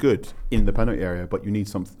he's really good in the penalty area, but you need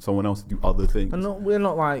someone else to do other things. And we're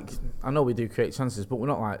not like, I know we do create chances, but we're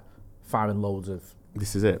not like firing loads of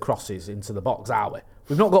crosses into the box, are we?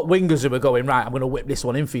 We've not got wingers who are going, right, I'm going to whip this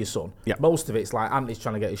one in for your son. Yeah. Most of it's like Anthony's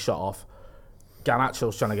trying to get his shot off,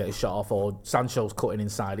 Garnacho's trying to get his shot off, or Sancho's cutting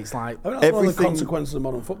inside. It's like that's one of the consequences of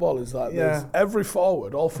modern football is that every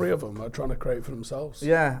forward, all 3 of them are trying to create for themselves.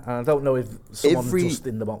 Yeah, and I don't know if someone just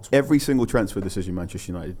in the box. Every single transfer decision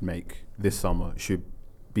Manchester United make this summer should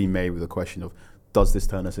be made with a question of, does this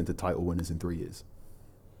turn us into title winners in 3 years?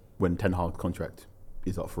 When Ten Hag's contract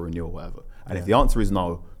is up for renewal or whatever. And if the answer is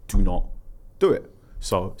no, do not do it.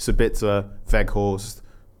 So Sabitzer, Weghorst,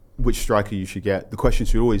 which striker you should get. The question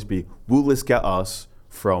should always be, will this get us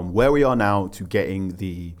from where we are now to getting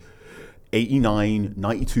the 89,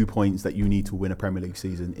 92 points that you need to win a Premier League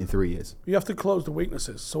season in 3 years? You have to close the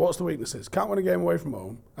weaknesses. So what's the weaknesses? Can't win a game away from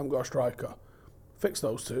home. Haven't got a striker. Fix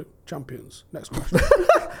those 2. Champions. Next question.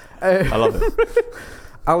 I love it.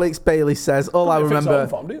 Alex Bailey says, all I remember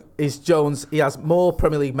is Jones. He has more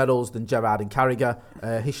Premier League medals than Gerrard and Carragher.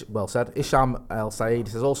 Well said. Isham El Said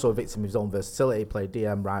is also a victim of his own versatility. He played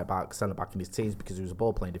DM, right back, centre back in his teams because he was a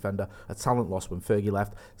ball playing defender. A talent lost when Fergie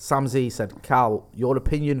left. Sam Z said, Carl, your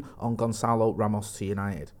opinion on Gonzalo Ramos to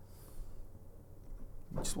United?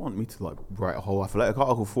 You just want me to write a whole athletic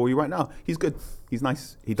article for you right now. He's good. He's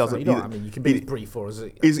nice. He doesn't. You can be brief for us.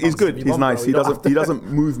 He's good. He's nice. He doesn't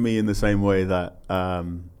move me in the same way that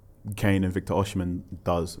Kane and Victor Osimhen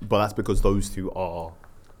does. But that's because those 2 are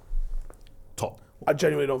top. I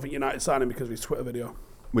genuinely don't think United signed him because of his Twitter video.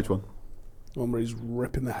 Which one? The one where he's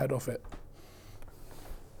ripping the head off it.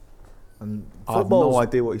 And I have no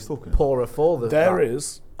idea what he's talking about. poorer for the There that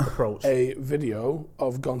is approach. a video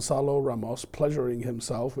of Gonzalo Ramos pleasuring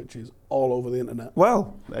himself, which is all over the internet.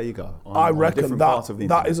 Well, there you go. I On reckon different parts of the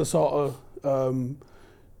that internet. is a sort of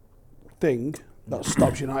thing that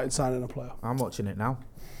stops United signing a player. I'm watching it now.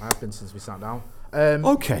 I have been since we sat down.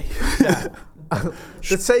 Okay.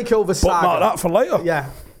 The Takeover Saga. Bookmark that for later.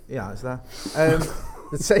 Yeah, it's there.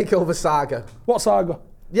 The Takeover Saga. What Saga?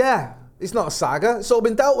 Yeah, it's not a saga. It's all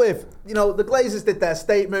been dealt with. You know, the Glazers did their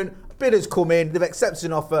statement. Bidders come in. They've accepted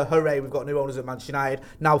an offer. Hooray, we've got new owners at Manchester United.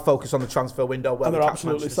 Now focus on the transfer window. Where And we they're catch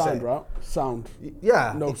absolutely Manchester signed, City. right? Sound.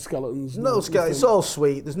 Yeah. No skeletons. No scale. It's all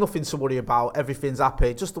sweet. There's nothing to worry about. Everything's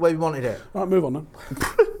happy. Just the way we wanted it. Right, move on then.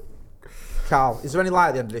 Carl, is there any light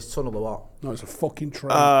at the end of this tunnel or what? No, it's a fucking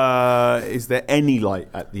train. Is there any light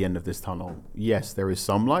at the end of this tunnel? Yes, there is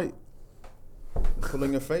some light.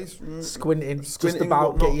 Pulling a face. Squinting. Just Squinting,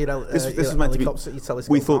 about whatnot. get your This was meant to be. helicopter, your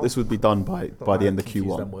telescope We thought out. this would be done by the end of Confuse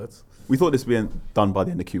Q1. them words. We thought this would be done by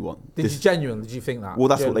the end of Q1. Did you genuinely? Did you think that? Well,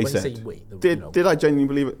 that's what they When you said. say we, the- Did you know. did I genuinely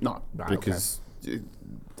believe it? No, Right, because,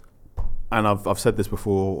 and I've said this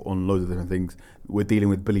before on loads of different things. We're dealing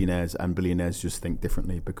with billionaires, and billionaires just think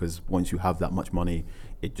differently because once you have that much money,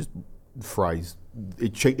 it just fries.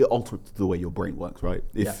 It alters the way your brain works, right?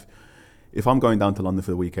 If I'm going down to London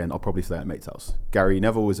for the weekend, I'll probably stay at a mate's house. Gary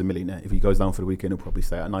Neville was a millionaire. If he goes down for the weekend, he'll probably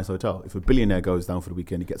stay at a nice hotel. If a billionaire goes down for the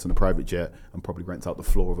weekend, he gets on a private jet and probably rents out the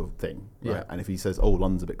floor of a thing. Right? Yeah. And if he says, "Oh,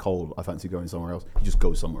 London's a bit cold, I fancy going somewhere else," he just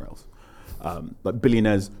goes somewhere else. But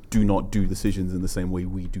billionaires do not do decisions in the same way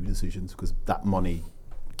we do decisions because that money.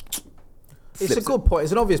 It's a good point.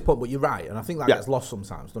 It's an obvious point, but you're right, and I think that Yeah. gets lost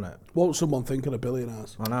sometimes, doesn't it? Won't someone think of the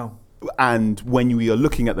billionaires? I know. And when we are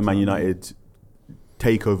looking at the Man United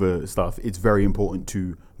takeover stuff, it's very important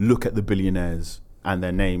to look at the billionaires and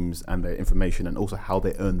their names and their information and also how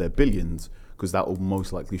they earn their billions because that will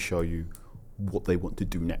most likely show you what they want to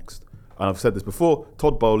do next. And I've said this before,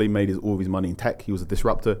 Todd Bowley made all of his money in tech. He was a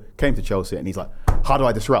disruptor, came to Chelsea and he's like, how do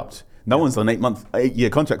I disrupt? No one's done 8-year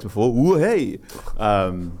contracts before. Ooh, hey.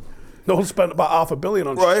 No one spent about $500 million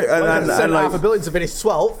on Right, shit. and Sent like- half a billion to finish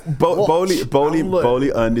 12th.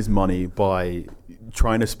 Bowley earned his money by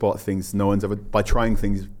trying to spot things by trying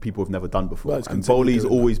things people have never done before. Well, it's And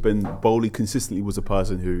continued Bowley consistently was a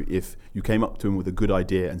person who, if you came up to him with a good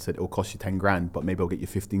idea and said it'll cost you 10 grand, but maybe I'll get you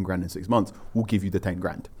 15 grand in 6 months, we'll give you the 10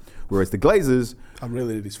 grand. Whereas the Glazers, I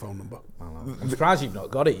really need his phone number. I'm surprised you've not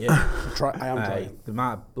got it yet. I am trying. The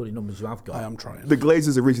amount of bloody numbers you have got. I am trying. the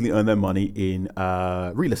Glazers originally earned their money in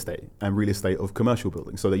real estate and real estate of commercial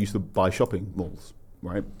buildings. So they used to buy shopping malls,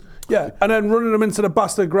 right? Yeah, and then running them into the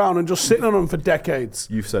bastard ground and just sitting on them for decades.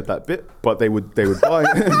 You've said that bit, but they would buy.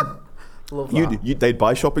 Love that. They'd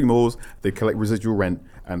buy shopping malls, they'd collect residual rent,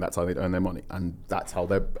 and that's how they'd earn their money. And that's how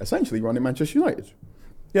they're essentially running Manchester United.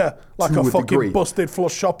 Yeah, like To a a fucking degree. busted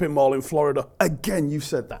flush shopping mall in Florida. Again, you've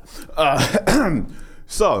said that.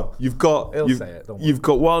 So you've got He'll say it, don't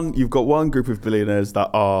worry. you've got one group of billionaires that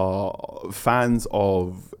are fans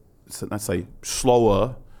of, let's say,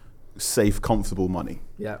 slower, safe, comfortable money.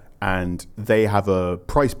 Yeah. And they have a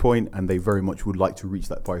price point, and they very much would like to reach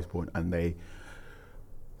that price point, and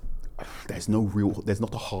there's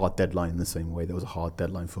not a hard deadline in the same way there was a hard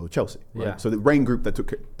deadline for Chelsea. Right? Yeah. So the Rain Group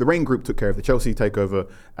took care of the Chelsea takeover,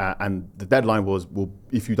 and the deadline was, well,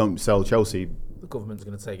 if you don't sell Chelsea, The government's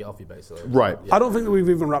going to take it off you, basically. right? I don't think that we've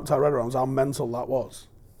even wrapped our head around how mental that was.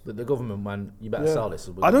 The government went, you better Yeah. sell this.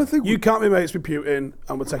 I don't think You can't be mates with Putin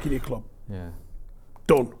and we're taking your club. Yeah.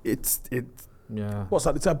 Done. it's Yeah. What's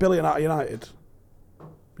that? It's $1 billion out of United.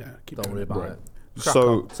 Yeah, keep Don't doing worry it. about Right. it. Crack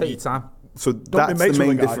So- on. Take your time. So be that's mates the with main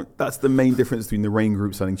the guy. difference. That's the main difference between the Rain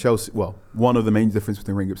Group selling Chelsea. Well, one of the main differences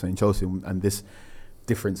between the Rain Group selling Chelsea and this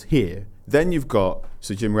difference here. Then you've got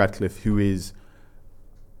Sir Jim Ratcliffe, who is,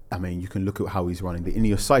 I mean, you can look at how he's running the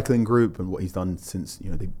Ineos cycling group and what he's done since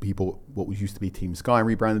he bought what was used to be Team Sky and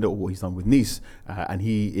rebranded it, or what he's done with Nice. And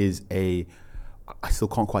he is I still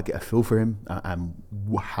can't quite get a feel for him and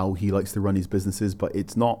how he likes to run his businesses, but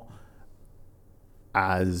it's not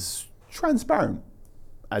as transparent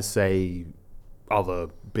as, say, other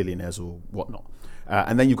billionaires or whatnot.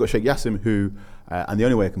 And then you've got Sheikh Yassim, who, and the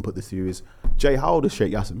only way I can put this to you is, Jay, how old is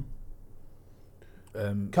Sheikh Yassim?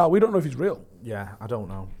 Carl, we don't know if he's real. Yeah, I don't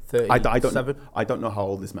know. I 37? don't know how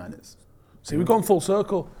old this man is. See, we've gone full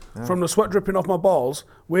circle. From the sweat dripping off my balls,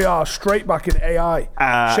 we are straight back in AI.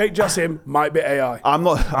 Sheikh Jassim might be AI. I'm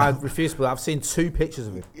not. I refuse to believe. I've seen 2 pictures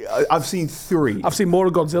of him. I've seen 3. I've seen more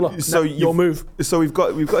of Godzilla. So Your move. So we've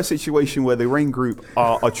got a situation where the Rain Group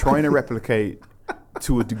are trying to replicate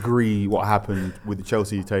to a degree what happened with the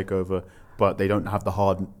Chelsea takeover, but they don't have the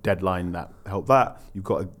hard deadline that helped that. You've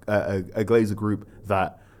got a Glazer group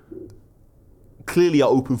that clearly are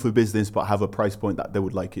open for business but have a price point that they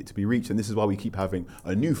would like it to be reached. And this is why we keep having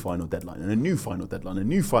a new final deadline and a new final deadline, a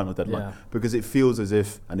new final deadline, because it feels as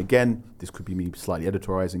if, and again, this could be me slightly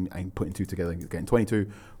editorializing and putting two together and getting 22,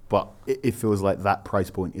 but it feels like that price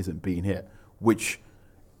point isn't being hit, which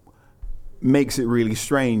makes it really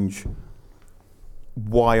strange.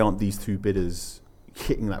 Why aren't these two bidders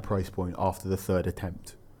hitting that price point after the third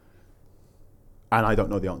attempt? And I don't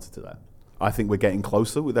know the answer to that. I think we're getting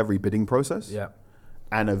closer with every bidding process. Yeah.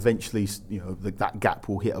 And eventually, that gap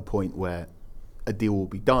will hit a point where a deal will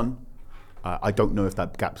be done. I don't know if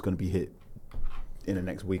that gap's going to be hit in the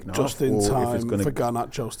next week and a half. Just in time for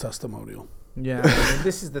Garnacho's testimonial. Yeah, I mean,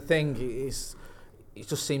 this is the thing. It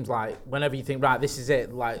just seems like whenever you think, right, this is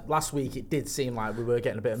it. Like last week, it did seem like we were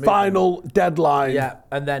getting a bit of movement. Final deadline. Yeah,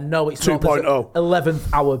 and then no, it's 2.0.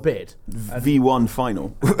 11th hour bid. V1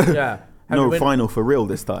 final. Yeah. Final for real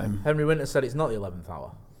this time. Henry Winter said it's not the 11th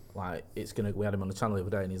hour. Like it's gonna. We had him on the channel the other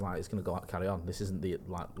day, and he's like, it's gonna carry on. This isn't the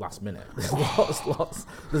last minute. There's lots.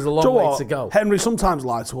 There's a long way to go. Henry sometimes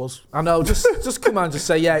lies to us. I know. Just come on, just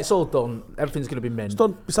say it's all done. Everything's gonna be mint. It's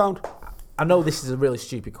done. Be sound. I know this is a really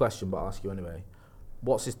stupid question, but I'll ask you anyway.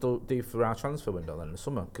 What's this do for our transfer window then in the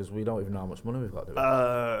summer? Because we don't even know how much money we've got, do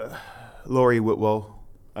we? Laurie Whitwell.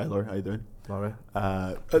 Hi, Laurie. How you doing? Laurie.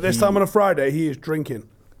 At this time on a Friday, he is drinking.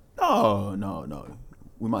 No.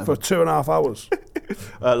 We might for 2.5 hours.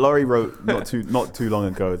 Laurie wrote not too long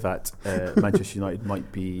ago that Manchester United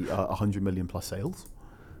might be 100 million plus sales.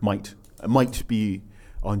 Might be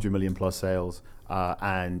 100 million plus sales.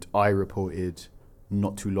 And I reported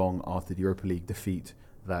not too long after the Europa League defeat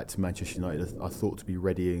that Manchester United are thought to be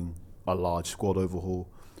readying a large squad overhaul.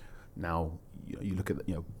 Now, you look at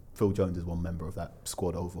Phil Jones is one member of that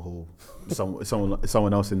squad overhaul.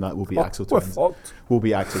 Someone else in that will be Axel Twins. Will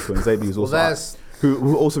be Axel Twins. Zabi is also who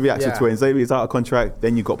will also be Axel Twins. Zabi is out of contract.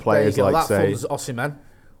 Then you've got players like say Osimhen.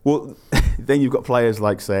 Well, then you've got players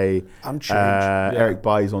like say Eric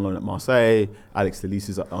Bailly's on loan at Marseille. Alex Delis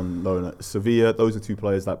is on loan at Sevilla. Those are two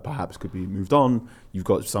players that perhaps could be moved on. You've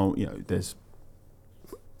got some. There's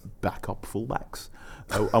backup fullbacks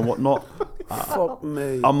and whatnot. Fuck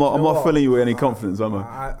me. I'm not filling you with any confidence, am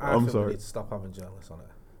I? I'm sorry. We need to stop having journalists on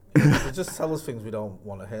it. They just tell us things we don't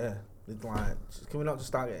want to hear. Can we not just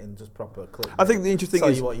start getting just proper clips? I think the interesting thing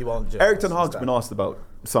is what you want, Eric Ten Hag's been asked about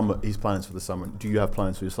his plans for the summer. Do you have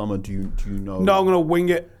plans for your summer? Do you know? No, I'm going to wing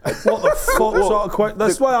it. What the fuck sort of question?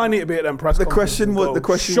 That's why I need to be at them press conferences. The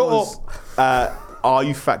question Shut was, up. are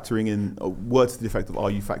you factoring in words to the effect of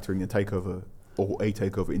are you factoring a takeover or a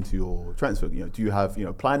takeover into your transfer? Do you have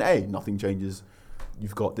plan A? Nothing changes.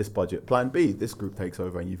 You've got this budget. Plan B, this group takes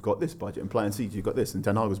over, and you've got this budget. And plan C, you've got this. And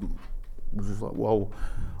Ten Hag was just like, well,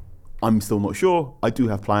 I'm still not sure. I do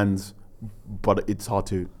have plans, but it's hard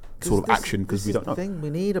to sort of action because we don't know. We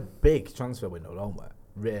need a big transfer window, don't we?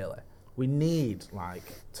 Really, we need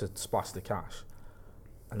to splash the cash,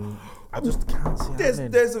 and I just can't see.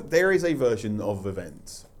 There is a version of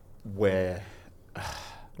events where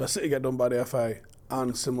the City get done by the FA.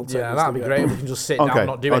 And simultaneously, that'd be great. We can just sit down,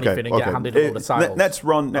 not do anything, and get handed all the titles. Let's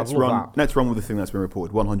run with the thing that's been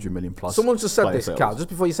reported. 100 million plus. Someone's just said this, Cal. Just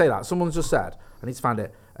before you say that, someone's just said, I need to find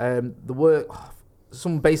it. The work.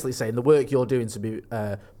 Someone basically saying the work you're doing to be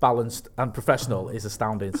balanced and professional is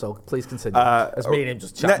astounding. So please continue. As me and him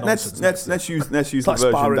just chat nonsense. Let's use the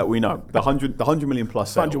version that we know. The 100 million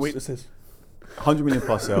plus sales. Find your weaknesses. 100 million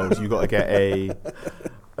plus sales. You got to get a.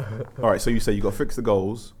 All right. So you say you got to fix the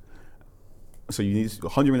goals. So you need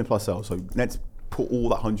 100 million plus sales. So let's put all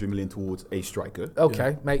that 100 million towards a striker.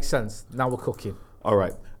 Okay, makes sense. Now we're cooking. All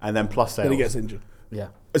right, and then plus sales. Then he gets injured. Yeah.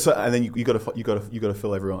 So and then you got to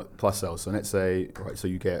fill everyone plus sales. So let's say so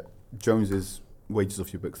you get Jones's wages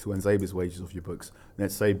off your books, Tuanzebe's wages off your books.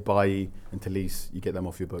 Let's say Bailly and Talise, you get them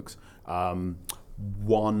off your books.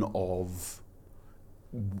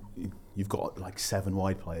 You've got 7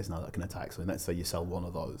 wide players now that can attack. So let's say you sell one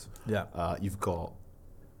of those. Yeah. You've got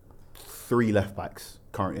 3 left backs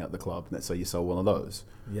currently at the club. Let's say you sell one of those.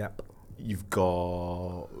 Yep. You've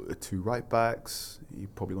got 2 right backs. You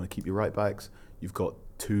probably want to keep your right backs. You've got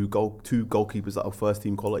 2 goalkeepers that are first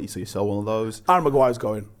team quality. So you sell one of those. Aaron Maguire's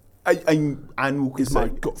going. And we'll it's my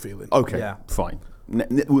gut feeling. Okay, fine.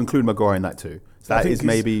 We'll include Maguire in that too. So that is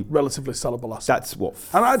maybe relatively sellable asset. That's what.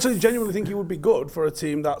 And I actually genuinely think he would be good for a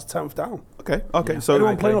team that's 10th down. Okay. Yeah. So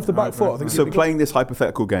anyone playing off the back foot, I think. So playing this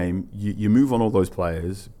hypothetical game, you move on all those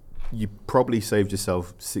players. You probably saved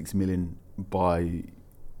yourself 6 million by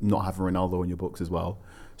not having Ronaldo on your books as well.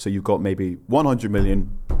 So you've got maybe 100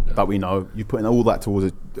 million that we know. You're putting all that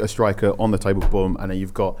towards a striker on the table, boom, and then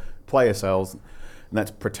you've got player sales. And that's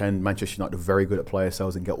pretend Manchester United are very good at player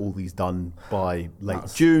sales and get all these done by late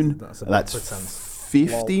June. That's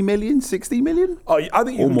 50 million, 60 million? Oh, I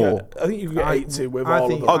think you can more. I think you can get 80 with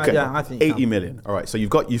all of them. Okay, I think 80 million. All right, so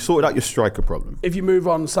you've sorted out your striker problem. If you move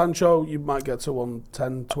on Sancho, you might get to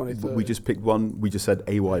 110, 20, 30. We just picked one. We just said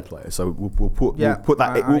AY player, so we'll put that.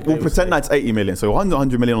 I We'll pretend that's 80 million. So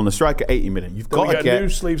 100 million on the striker, 80 million. You've got to get a new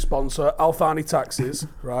sleeve sponsor, Alfani Taxis,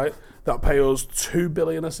 right? That pay us $2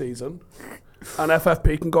 billion a season. And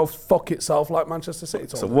FFP can go fuck itself like Manchester City.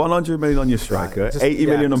 So 100 million on your striker, Right. 80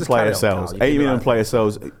 million on player carry on, sales. Carl. 80 million on player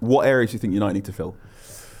sales. What areas do you think United need to fill?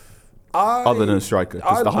 Other than a striker,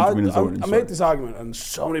 because the 100 million is already I made this argument, and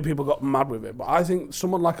so many people got mad with it. But I think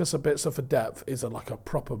someone like a Sabitzer for depth is like a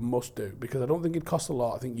proper must-do, because I don't think it costs a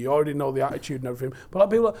lot. I think you already know the attitude and everything. But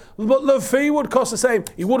like people, but the fee would cost the same.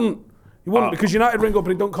 He wouldn't, because United ring up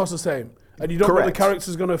and it don't cost the same. And you don't know the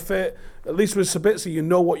character's going to fit. At least with Sabitzer, you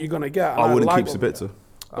know what you're going to get. I wouldn't keep Sabitzer.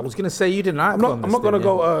 I was going to say you didn't. I'm not going to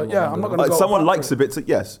go. I'm not going to go. Someone like Sabitzer,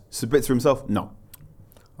 yes. Sabitzer himself, no.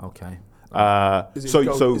 Okay. Is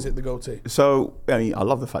it the goatee? So I mean, I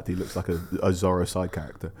love the fact he looks like a Zorro side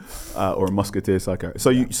character or a Musketeer side character. So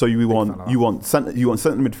you want centre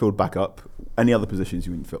midfield backup. Any other positions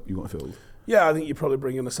you want filled? Yeah, I think you probably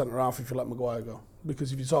bring in a centre half if you let Maguire go,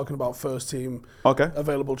 because if you're talking about first team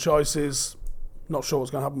available choices. Not sure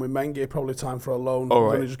what's going to happen with Mengi. Probably time for a loan. All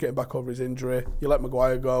right. Only just getting back over his injury. You let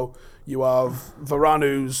Maguire go. You have Varane,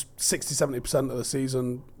 who's 60-70% of the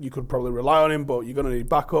season. You could probably rely on him, but you're going to need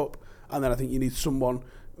backup. And then I think you need someone,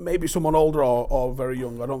 maybe someone older or very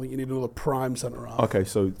young. I don't think you need another prime centre half. Okay,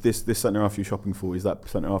 so this centre half you're shopping for, is that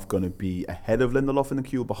centre half going to be ahead of Lindelof in the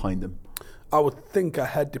queue or behind him? I would think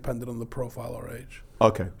ahead, depending on the profile or age.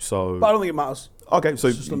 Okay, so but I don't think it matters. Okay, so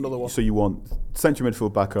it's just another one. So you want central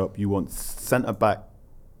midfield backup, you want centre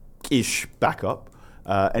back-ish backup.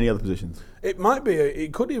 Any other positions? It might be.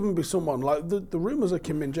 It could even be someone like the rumours of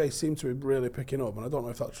Kim Min-jae seem to be really picking up, and I don't know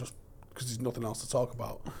if that's just because there's nothing else to talk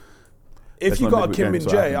about. If you've got a Kim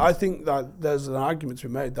Min-jae, I think that there's an argument to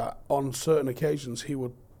be made that on certain occasions he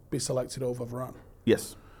would be selected over Varane.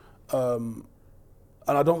 Yes.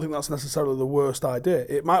 And I don't think that's necessarily the worst idea.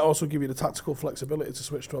 It might also give you the tactical flexibility to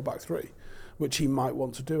switch to a back three, which he might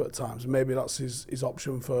want to do at times. Maybe that's his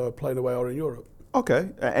option for playing away or in Europe. Okay.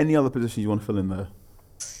 Any other positions you want to fill in there?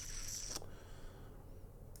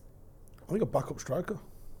 I think a backup striker.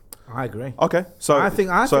 I agree. Okay. So I think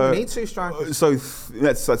we need two strikers. So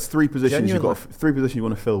that's three positions. Genuinely. You've got three positions you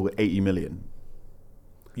want to fill with 80 million.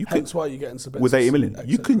 Hence why you're getting Sabitzer with 80 million.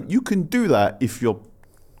 You can do that if you're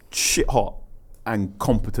shit hot and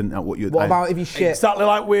competent at what you're doing. What about if you shit? Exactly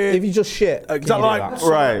like if you just shit. Exactly like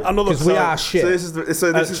right. Because we are shit.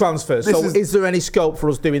 So this is transfers. So is there any scope for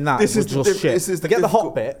us doing that? This is just shit. This is Forget the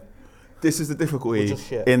hot bit. This is the difficulty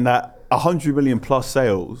in that 100 million plus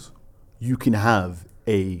sales, you can have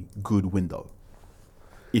a good window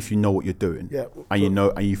if you know what you're doing. Yeah. And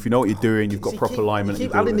if you know what you're doing, you've got proper alignment. You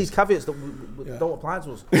keep adding these caveats that don't apply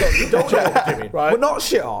to us. We don't know what we're doing. Right. We're not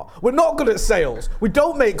shit hot. We're not good at sales. We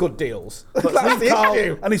don't make good deals. That's the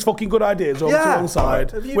issue. And his fucking good ideas over to one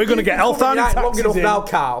side. We're going to get Alfani long enough Taxis now, in.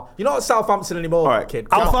 Carl. You're not at Southampton anymore, kid.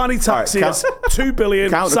 Alfani Taxis, 2 billion,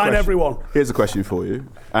 sign everyone. Here's a question for you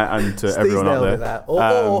and to everyone out there.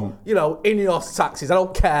 Or Ineos Taxis. I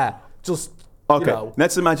don't care. Just... Okay,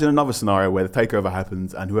 let's imagine another scenario where the takeover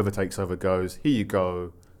happens and whoever takes over goes, here you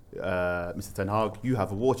go, Mr. Ten Hag, you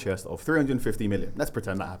have a war chest of 350 million. Let's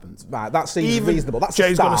pretend that happens. Right, that seems reasonable. That's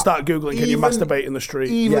Jay's going to start Googling, can you masturbate in the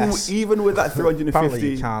street? Even with that 350...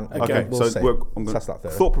 Apparently you can't. Okay, we'll so I'm going to...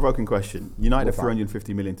 Thought-provoking question. United have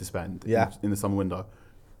 350 million to spend in the summer window.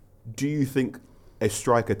 Do you think a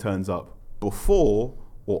striker turns up before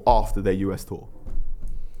or after their US tour?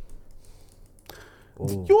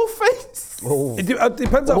 Ooh. Your face. It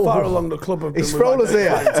depends how far along the club have been. He's thrown us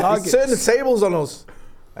here. He's turned the tables on us.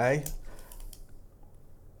 Hey.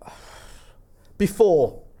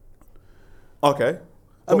 Before. Okay.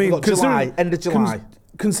 I mean, end of July.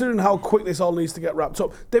 Considering how quick this all needs to get wrapped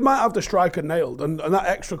up, they might have the striker nailed, and that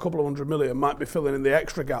extra couple of 100 million might be filling in the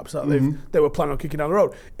extra gaps that they were planning on kicking down the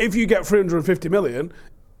road. If you get 350 million,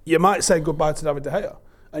 you might say goodbye to David De Gea.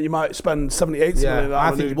 And you might spend 70, 80 million.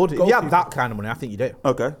 I think you would. If you have that kind of money, I think you do.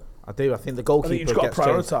 Okay. I do. I think the goalkeeper. I think you've got to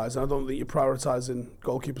prioritise, and I don't think you're prioritising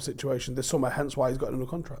goalkeeper situation this summer. Hence why he's got a new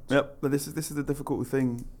contract. Yep. But this is the difficult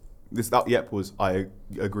thing. Was I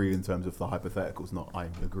agree in terms of the hypotheticals, not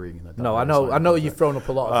I'm agreeing. No, I know you've thrown up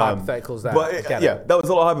a lot of hypotheticals there. But that was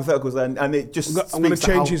a lot of hypotheticals then, and it just. I'm going to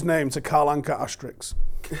change his name to Carl Anka Asterix.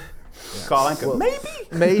 Carl Anka, well,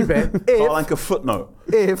 maybe. Carl Anka footnote.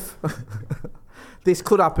 If. This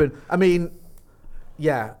could happen. I mean,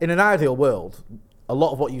 in an ideal world, a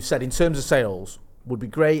lot of what you said in terms of sales would be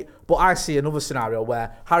great. But I see another scenario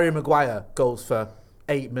where Harry Maguire goes for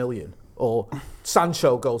 8 million, or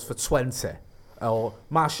Sancho goes for 20, or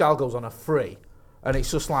Martial goes on a free. And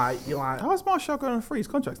it's just like, you're like... How's Martial going on free? His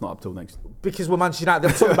contract's not up till next... Because we're Manchester United.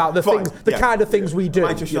 I'm talking about the things, the kind of things we do.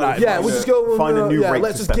 Manchester United, yeah, we'll just go... Find a new rate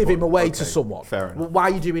let's to just give step him on. away Okay, to someone. fair enough. Well, why are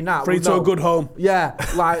you doing that? Free to a good home. Yeah,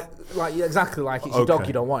 yeah, exactly. Like it's your dog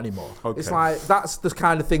you don't want anymore. Okay. It's like, that's the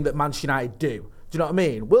kind of thing that Manchester United do. Do you know what I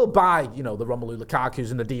mean? We'll buy, the Romelu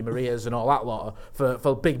Lukaku's and the Di Marias and all that lot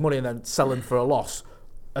for big money and then sell them for a loss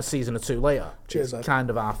a season or two later. Cheers, it's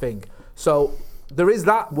kind of our thing. So there is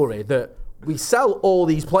that worry that we sell all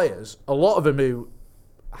these players, a lot of them who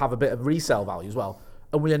have a bit of resale value as well,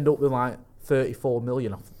 and we end up with like 34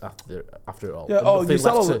 million after it all. Yeah. And You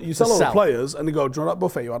sell nothing all left the players, and you go, "Do you know that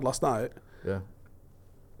buffet you had last night?" Yeah.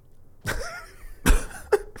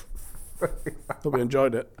 Hope you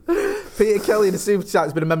enjoyed it. Peter Kelly in the Super Chat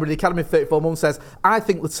has been a member of the Academy for 34 months, says, I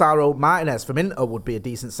think Lautaro Martinez from Inter would be a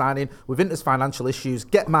decent signing. With Inter's financial issues,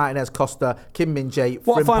 get Martinez, Costa, Kim Min-jae,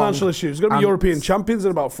 What Frimpong, financial issues? Going to be and- European champions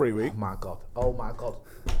in about 3 weeks. Oh my God.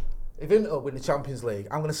 If Inter win the Champions League,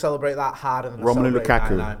 I'm going to celebrate that harder than I Romelu celebrate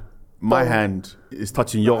Lukaku, 99. my hand is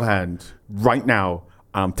touching your hand right now.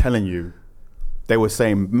 And I'm telling you, they were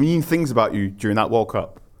saying mean things about you during that World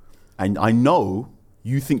Cup. And I know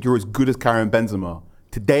you think you're as good as Karim Benzema.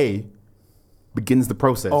 Today begins the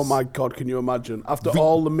process. Oh my God, can you imagine? After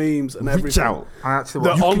all the memes and Reach everything, out. the You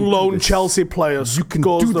on can do loan this. Chelsea player You can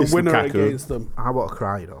scores do the this, winner Lukaku. against them. I want to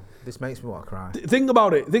cry, This makes me want to cry. Think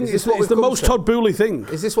about it. Is this It's what we've the come most to? Todd Boehly thing.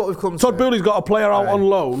 Is this what we've come Todd to? Boehly's got a player out Right. on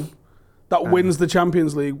loan that wins the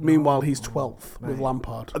Champions League. Meanwhile, he's 12th with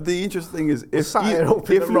Lampard. The interesting thing is, if Sat here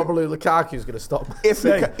hoping that Romelu Lukaku's going to stop if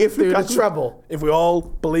doing a Lukaku- treble. If we all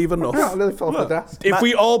believe enough. I nearly fell off the desk. If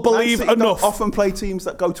we all believe Man City don't enough. often play teams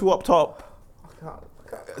that go to up top.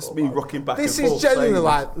 It's me rocking back This and is forth. genuinely saying-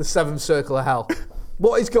 like the seventh circle of hell.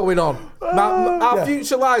 What is going on? Our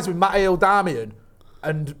future lies with Matteo Darmian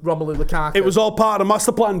and Romelu Lukaku. It was all part of the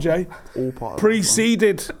master plan, Jay. all part of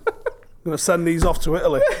Preceded. I'm going to send these off to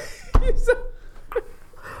Italy.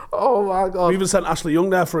 Oh my God. We even sent Ashley Young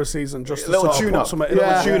there for a season just to Little sort of tune put up. some in.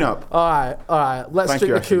 Little tune up. All right. Let's Thank drink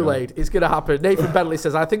you, the Ashley. Kool-Aid. It's going to happen. Nathan Bentley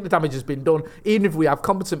says, I think the damage has been done. Even if we have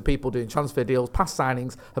competent people doing transfer deals, past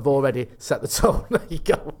signings have already set the tone. There you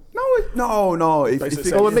go. No. If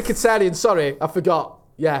Basically Oh, and Mkhitaryan, sorry, I forgot.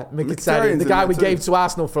 Yeah, Mkhitaryan, Mkhitaryan's the in guy there we too. gave to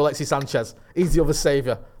Arsenal for Alexis Sanchez. He's the other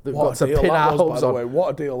saviour that we've got What a to deal pin our that was, by hopes the on. way. What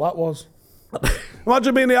a deal that was.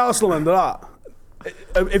 Imagine being the Arsenal end of that.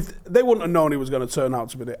 If they wouldn't have known he was going to turn out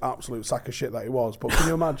to be the absolute sack of shit that he was, but can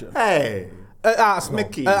you imagine? Hey, At Arsenal.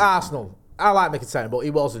 Mickey. At Arsenal. I like Mkhitaryan, but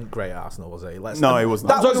he wasn't great at Arsenal, was he? No, he wasn't.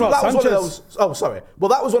 That I'm was, talking about that was one of Sanchez. those. Oh, sorry. Well,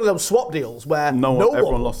 that was one of those swap deals where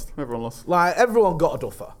everyone lost. Everyone lost. Like everyone got a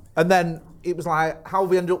duffer, and then it was like, how have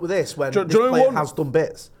we ended up with this when Do this you know who player won? has done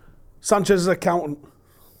bits? Sanchez's accountant.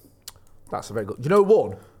 That's a very good. Do you know who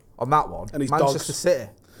won on that one? And his Manchester dogs. City.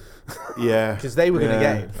 Yeah, Because they were going to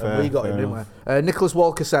get him, and we got him, didn't we? Nicholas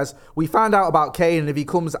Walker says, we found out about Kane, and if he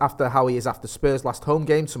comes after how he is after Spurs' last home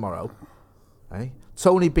game tomorrow,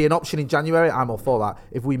 Tony be an option in January, I'm all for that,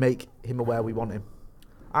 if we make him aware we want him.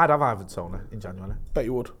 I'd have Ivan Tony in January. Bet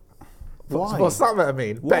you would. Why? What's that meant to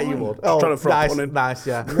mean? Bet you would. Oh, trying to throw a nice, pun in. nice,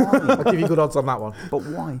 yeah. I'll give you good odds on that one. But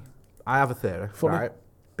why? I have a theory, Funny. right?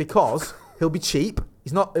 Because he'll be cheap.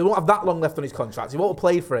 He won't have that long left on his contract. He won't have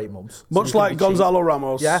played for 8 months. so Much he's gonna like be Gonzalo cheap.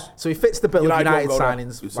 Ramos. Yeah, so he fits the bill of United United won't go there.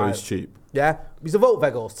 signings. So right. he's cheap. Yeah, he's a Vote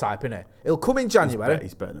Vegos type, innit? He'll come in January.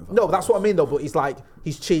 He's better than No, but that's what I mean though. But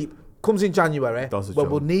he's cheap. Comes in January Does the when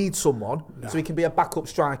job. we'll need someone, so he can be a backup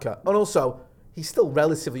striker. And also, he's still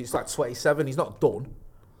relatively, he's like 27. He's not done,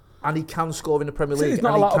 and he can score in the Premier See, League, he's and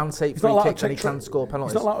not he allowed can take he's not free allowed to kicks, and he take can tra- score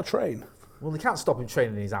penalties. He's not allowed to train. Well, they can't stop him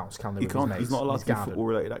training in his house, can they? He with his can't. mates He's not in allowed his to do garden?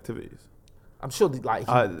 football-related activities. I'm sure, like.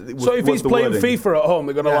 So if he's playing FIFA at home,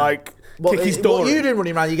 they're going to kick his door What are you in. doing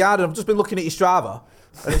running around your garden? I've just been looking at your Strava,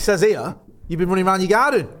 and it says here you've been running around your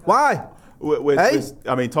garden. Why? Hey?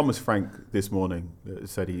 I mean, Thomas Frank this morning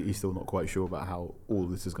said he's still not quite sure about how all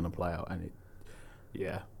this is going to play out, and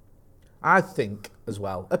I think as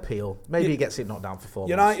well appeal. Maybe he gets it knocked down for 4 months.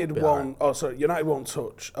 United Be won't. all right. United won't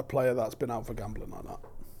touch a player that's been out for gambling like that.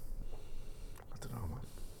 I don't know,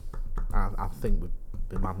 man. I think we'd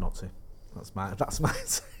be mad not to. That's my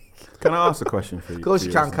take. Can I ask a question for you? Of course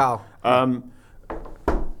you can, Carl.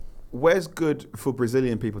 Where's good for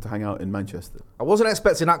Brazilian people to hang out in Manchester? I wasn't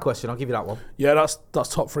expecting that question. I'll give you that one. Yeah, that's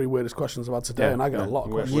top 3 weirdest questions I've had today, Yeah, and I get yeah. a lot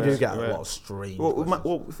of Where- questions. You do get a where- lot of strange Well,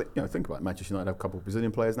 questions. think about it. Manchester United have a couple of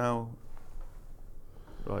Brazilian players now.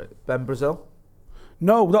 Right. Ben Brazil?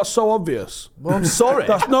 No, that's so obvious. Well, I'm sorry.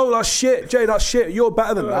 That's shit. Jay, that's shit. You're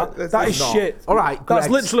better than that. That is shit. All right, That's Greg's.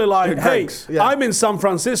 literally like, hey, Yeah. I'm in San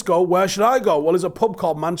Francisco. Where should I go? Well, there's a pub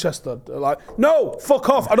called Manchester. They're like, no, fuck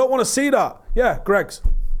off. I don't want to see that. Yeah, Greg's.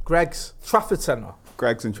 Trafford Centre.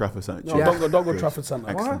 Greg's in Trafford Centre. No, don't go Trafford Centre.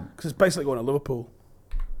 Why? Excellent. Because it's basically going to Liverpool.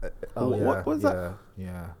 What was that?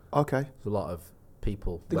 Yeah. Okay. There's a lot of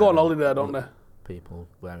people. They go on holiday, don't they? People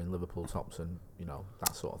wearing Liverpool tops and,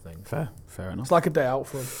 that sort of thing. Fair enough. It's like a day out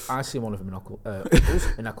for them. I seen one of them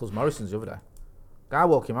in Eccles Morrison's the other day. Guy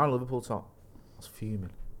walking around Liverpool top. I was fuming.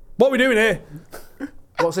 What are we doing here?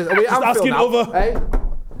 What's this? Are we Just Anfield asking now? other- Hey?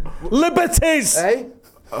 Liberties! Hey?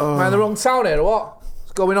 Am I in the wrong town here or what?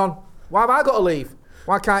 What's going on? Why have I got to leave?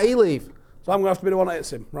 Why can't he leave? So I'm going to have to be the one that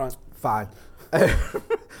hits him. Right. Fine.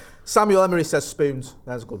 Samuel Emery says spoons.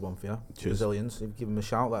 There's a good one for you. Cheers. Brazilians. If you give them a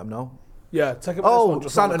shout, let them know. Yeah, take him. Oh, this one,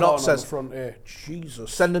 just Santa on the Knox corner on says- the front here.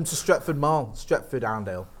 Jesus. Send them to Stretford Mall. Stretford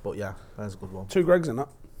Arndale. But yeah, there's a good one. 2 Gregs in that.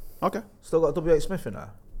 Okay. Still got a W8 Smith in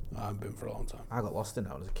there. I haven't been for a long time. I got lost in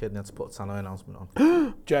that when I was a kid and had to put a Tannoy announcement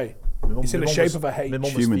on. Jay, My mum- it's in my the mum shape was- of a H. My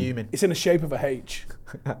mum was Human. fuming. It's in the shape of a H.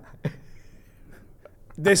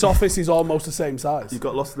 This office is almost the same size. You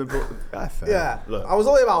got lost in the book. Fair. Yeah, Look, I was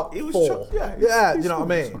only about it was 4. yeah, yeah, it's you know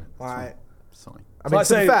what I fine, mean? it's fine, Like, it's fine. I It's mean, like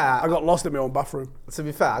to be saying, fair, I got lost in my own bathroom. I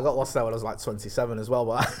got lost there when I was like 27 as well,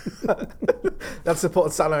 but that's to put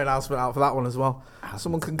a salary announcement out for that one as well.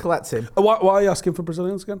 Someone can collect him. Why are you asking for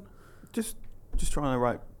Brazilians again? Just trying to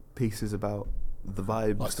write pieces about the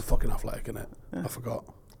vibes. That's the fucking Athletic, innit? I forgot.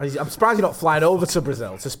 I'm surprised you're not flying over to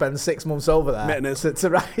Brazil to spend 6 months over there. Mitten is. To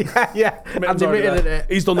write, yeah. Mitten's Andy already Mitten there. in it.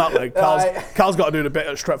 He's done that leg. Right. Carl's got to do the bit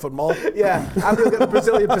at Stretford Mall. Yeah, Andy will get the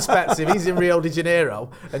Brazilian perspective. He's in Rio de Janeiro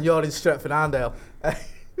and you're in Stretford Arndale.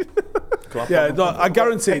 Yeah, no, I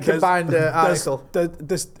guarantee A combined article.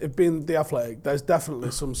 This being the Athletic, there's definitely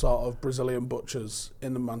some sort of Brazilian butchers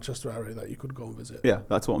in the Manchester area that you could go and visit. Yeah,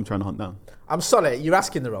 that's what I'm trying to hunt down. I'm sorry, you're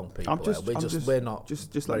asking the wrong people. We're not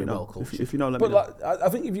Just very let me know. well cultured. If you know, let But me know. like, I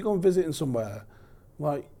think if you go and visiting somewhere,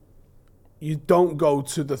 like, you don't go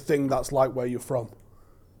to the thing that's like where you're from.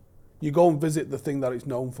 You go and visit the thing that it's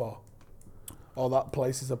known for, or that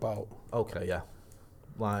place is about. Okay, yeah.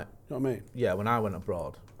 Like, You know what I mean? yeah, when I went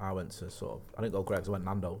abroad, I went to I didn't go Greg's, I went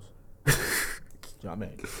Nando's. Do you know what I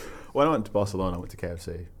mean? When I went to Barcelona, I went to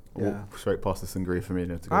KFC. Yeah. Walked straight past the Sangria for me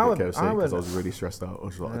to I go went- to KFC I because I went- was really stressed out. I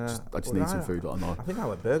was like, Yeah. I just Well, need some food that I know. I think I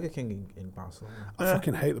went Burger King in Barcelona. I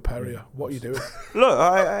fucking hate the paella. What are you doing? Look,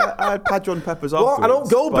 I had Padron peppers Well, afterwards. I don't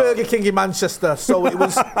go but- Burger King in Manchester, so it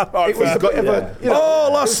was fair. a bit of a, you know, Oh,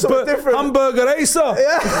 it was that's something different. hamburger racer.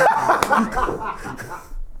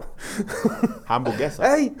 Hamburguesa.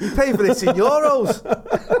 Hey, you pay for this in euros.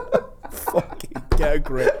 Fucking get a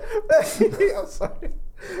grip. I'm sorry.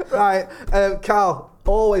 Right, Carl,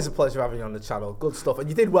 always a pleasure having you on the channel. Good stuff. And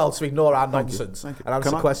you did well to ignore our nonsense Thank you. and answer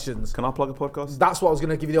Can I- questions. Can I plug a podcast? That's what I was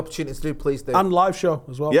going to give you the opportunity to do. Please do. And live show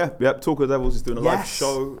as well. Yeah. Talk of the Devils is doing a live Yes.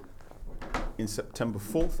 show in September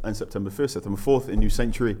 4th and September 5th. September 4th in New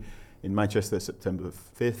Century in Manchester. September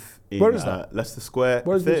 5th in Where is that? Leicester Square.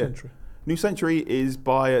 Where's New Theatre. Century? New Century is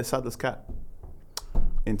by Sadler's Cat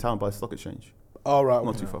in town by the Stock Exchange. All right.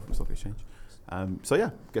 Not too far from the Stock Exchange. So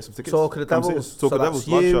yeah, get some tickets. Talk of the Come see Devils. us. Talk So of the that's Devils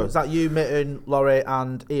live you. show. Is that you, Mitten, Laurie,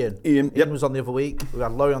 and Ian? Ian, yep. was on the other week. We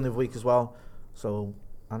had Laurie on the other week as well. So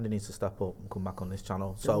Andy needs to step up and come back on this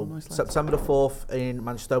channel. So nice lads. September the 4th in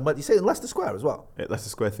Manchester. But you say in Leicester Square as well? At Leicester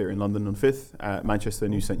Square Theatre in London on 5th. Manchester,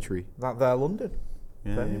 New Century. That there, London.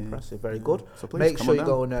 Yeah, Very yeah, impressive, very yeah. good. So please Make come sure on you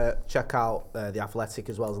down. go and check out The Athletic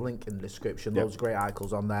as well. There's a link in the description. Yep. Loads of great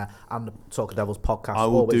articles on there. And the Talk of Devils podcast. I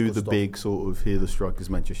will Always do good the stuff. big sort of here the strikers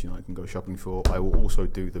Manchester United can go shopping for. I will also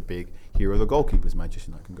do the big here are the goalkeepers Manchester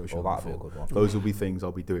United can go shopping that'd for. be a good one. Those will be things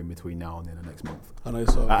I'll be doing between now and then the next month. I know,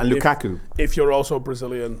 so And if- Lukaku, If you're also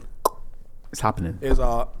Brazilian, it's happening. here's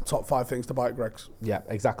our top 5 things to buy at Greg's. Yeah,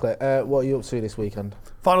 exactly. What are you up to this weekend?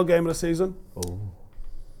 Final game of the season. Oh.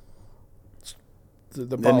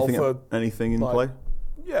 The battle for Anything in like- play?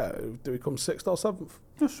 yeah. Do we come 6th or 7th?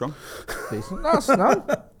 That's strong. Decent. That's no.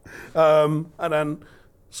 And then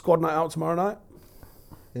squad night out tomorrow night.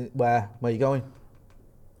 Where are you going?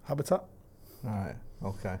 Habitat. All right.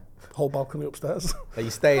 Okay. Whole balcony upstairs. Are you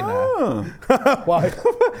staying there? Oh, Why?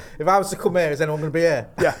 If I was to come here, is anyone going to be here?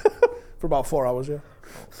 Yeah. For about 4 hours, yeah.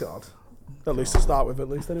 God. At least to start with, at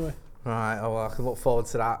least anyway. Right, oh, well, I can look forward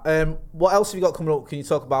to that. What else have you got coming up? Can you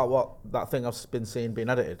talk about what that thing I've been seeing being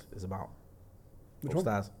edited is about? Which one?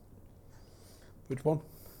 Upstairs. Which one?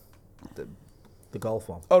 The golf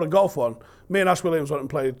one. Oh, the golf one. Me and Ash Williams went and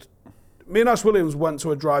played. Me and Ash Williams went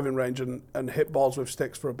to a driving range and hit balls with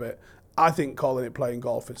sticks for a bit. I think calling it playing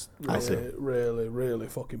golf is I see. really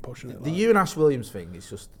fucking pushing it. The you and Ash Williams thing is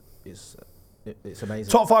just it's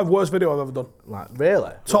amazing. Top 5 worst video I've ever done. Like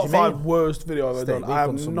really? Top 5 worst video I've ever Steve, done. we've I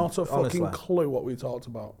done have some- not a fucking honestly. clue what we talked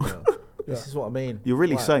about. This is what I mean. You're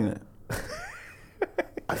really Like, saying it.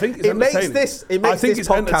 I think it's It makes entertaining. this I think it's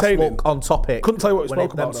podcast entertaining. look on topic. Couldn't tell you what we when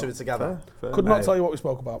spoke them about, two though. are together. Fair. Could not Mate. tell you what we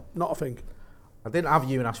spoke about. Not a thing. I didn't have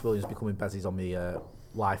you and Ash Williams becoming bezies on the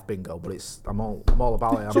live bingo, but I'm all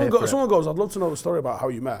about it. I'm here for it. Someone goes, I'd love to know the story about how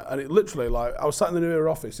you met. And it literally, like, I was sat in the New Year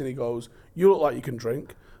office and he goes, you look like you can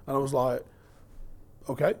drink. And I was like,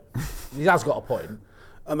 okay. He has got a point.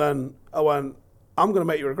 And then I went, I'm going to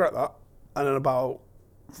make you regret that. And then about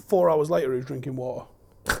 4 hours later, he was drinking water.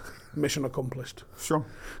 Mission accomplished. Sure.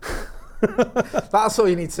 That's all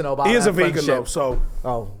you need to know about He is their a vegan, friendship. though, so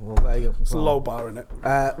Oh, well, there you go. it's a low bar in it.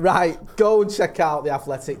 Right, go and check out the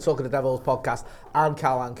Athletic Talking to Devils podcast and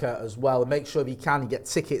Anka as well. And make sure if you can, you get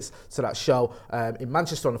tickets to that show in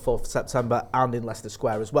Manchester on the 4th of September and in Leicester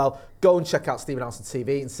Square as well. Go and check out Stephen Alston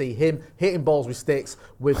TV and see him hitting balls with sticks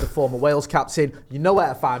with the former Wales captain. You know where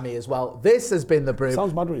to find me as well. This has been The Brew.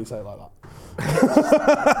 Sounds mad when you say it like that.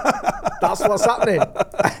 That's what's happening.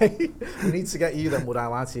 We need to get you them Would I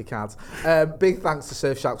Lie to You cards. Big thanks to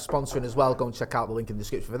Surfshark for sponsoring as well. Go and check out the link in the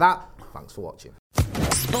description for that. Thanks for watching.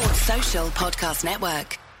 Sports Social Podcast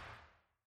Network.